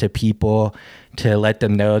service to people, to let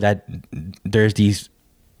them know that there's these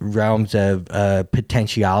realms of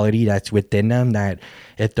potentiality that's within them, that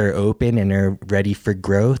if they're open and they're ready for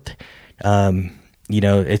growth,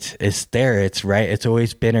 it's there, it's right, it's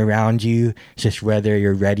always been around you. It's just whether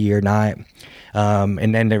you're ready or not.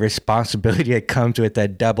 And then the responsibility that comes with a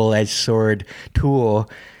double-edged sword tool,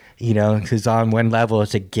 because on one level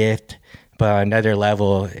it's a gift, but on another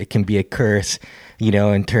level it can be a curse,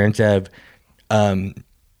 in terms of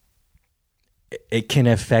it can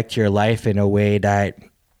affect your life in a way that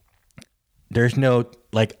there's no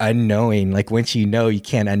like unknowing. Like once you know, you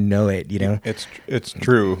can't unknow it. It's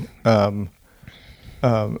true.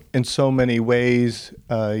 In so many ways,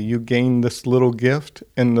 you gain this little gift,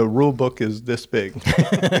 and the rule book is this big.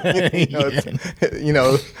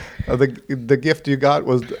 The gift you got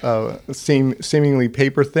was seemingly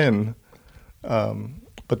paper thin,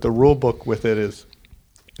 but the rule book with it is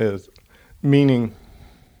meaning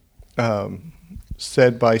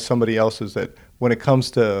said by somebody else is that when it comes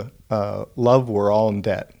to love, we're all in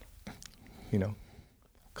debt.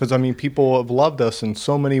 Because people have loved us in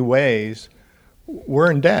so many ways. We're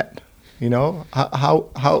in debt, How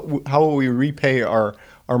will we repay our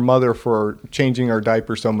mother for changing our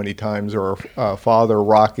diaper so many times, or our father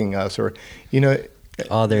rocking us, or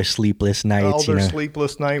all their sleepless nights.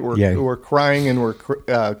 Sleepless night. We're crying and we're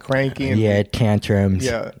cranky. And tantrums.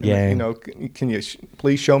 Yeah. Can you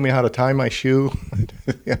please show me how to tie my shoe?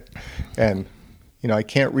 And I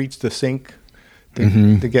can't reach the sink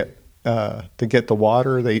to get the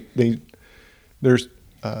water. There's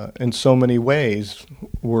in so many ways,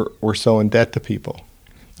 we're so in debt to people.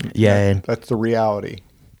 Yeah, that's the reality.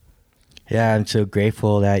 Yeah, I'm so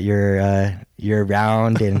grateful that you're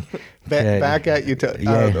around and back at you.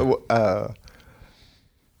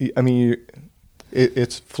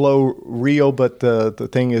 It's Flow Real, but the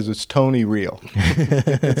thing is, it's Tony Real.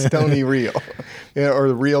 It's Tony Real, or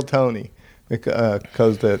the real Tony,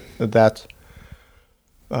 because that's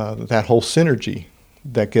that whole synergy.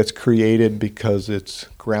 that gets created because it's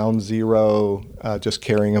ground zero, just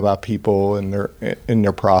caring about people and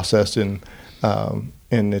their process, and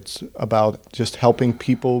it's about just helping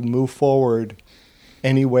people move forward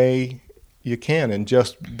any way you can, and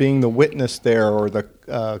just being the witness there, or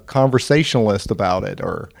the conversationalist about it,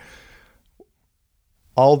 or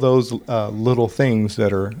all those little things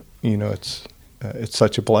that are, it's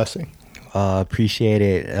such a blessing. Appreciate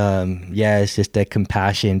it. Yeah, it's just the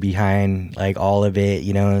compassion behind like all of it.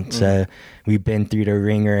 It's we've been through the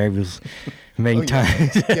ringer many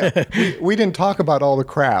times. Yeah. We didn't talk about all the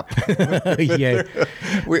crap. Yeah,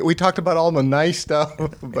 we talked about all the nice stuff,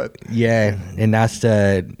 but yeah, and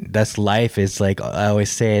that's life. It's like I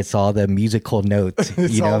always say, it's all the musical notes.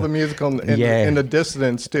 It's all the musical and the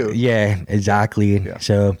dissonance too. Yeah, exactly. Yeah.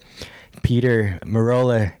 So, Peter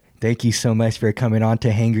Merola, thank you so much for coming on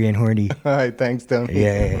to Hangry and Horny. All right, thanks, Tony.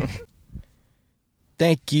 Yeah.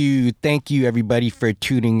 Thank you, everybody, for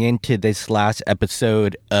tuning in to this last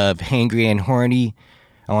episode of Hangry and Horny.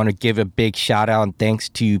 I want to give a big shout out and thanks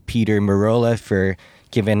to Peter Merola for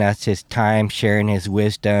giving us his time, sharing his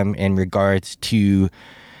wisdom in regards to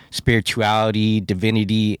spirituality,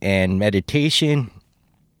 divinity, and meditation.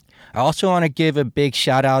 I also want to give a big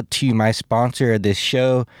shout out to my sponsor of this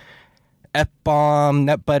show, F-Bomb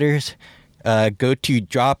Nut Butters. Go to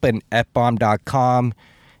dropandfbomb.com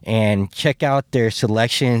and check out their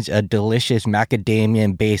selections of delicious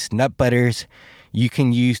macadamia-based nut butters. You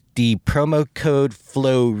can use the promo code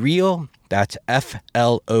FLOWREAL, that's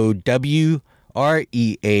FLOWREAL,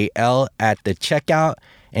 at the checkout,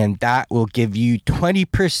 and that will give you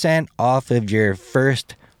 20% off of your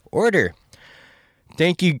first order.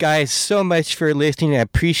 Thank you guys so much for listening. I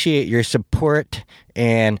appreciate your support,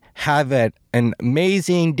 and have an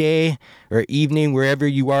amazing day or evening wherever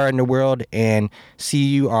you are in the world, and see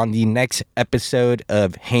you on the next episode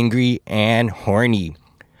of Hangry and Horny.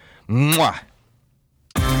 Mwah!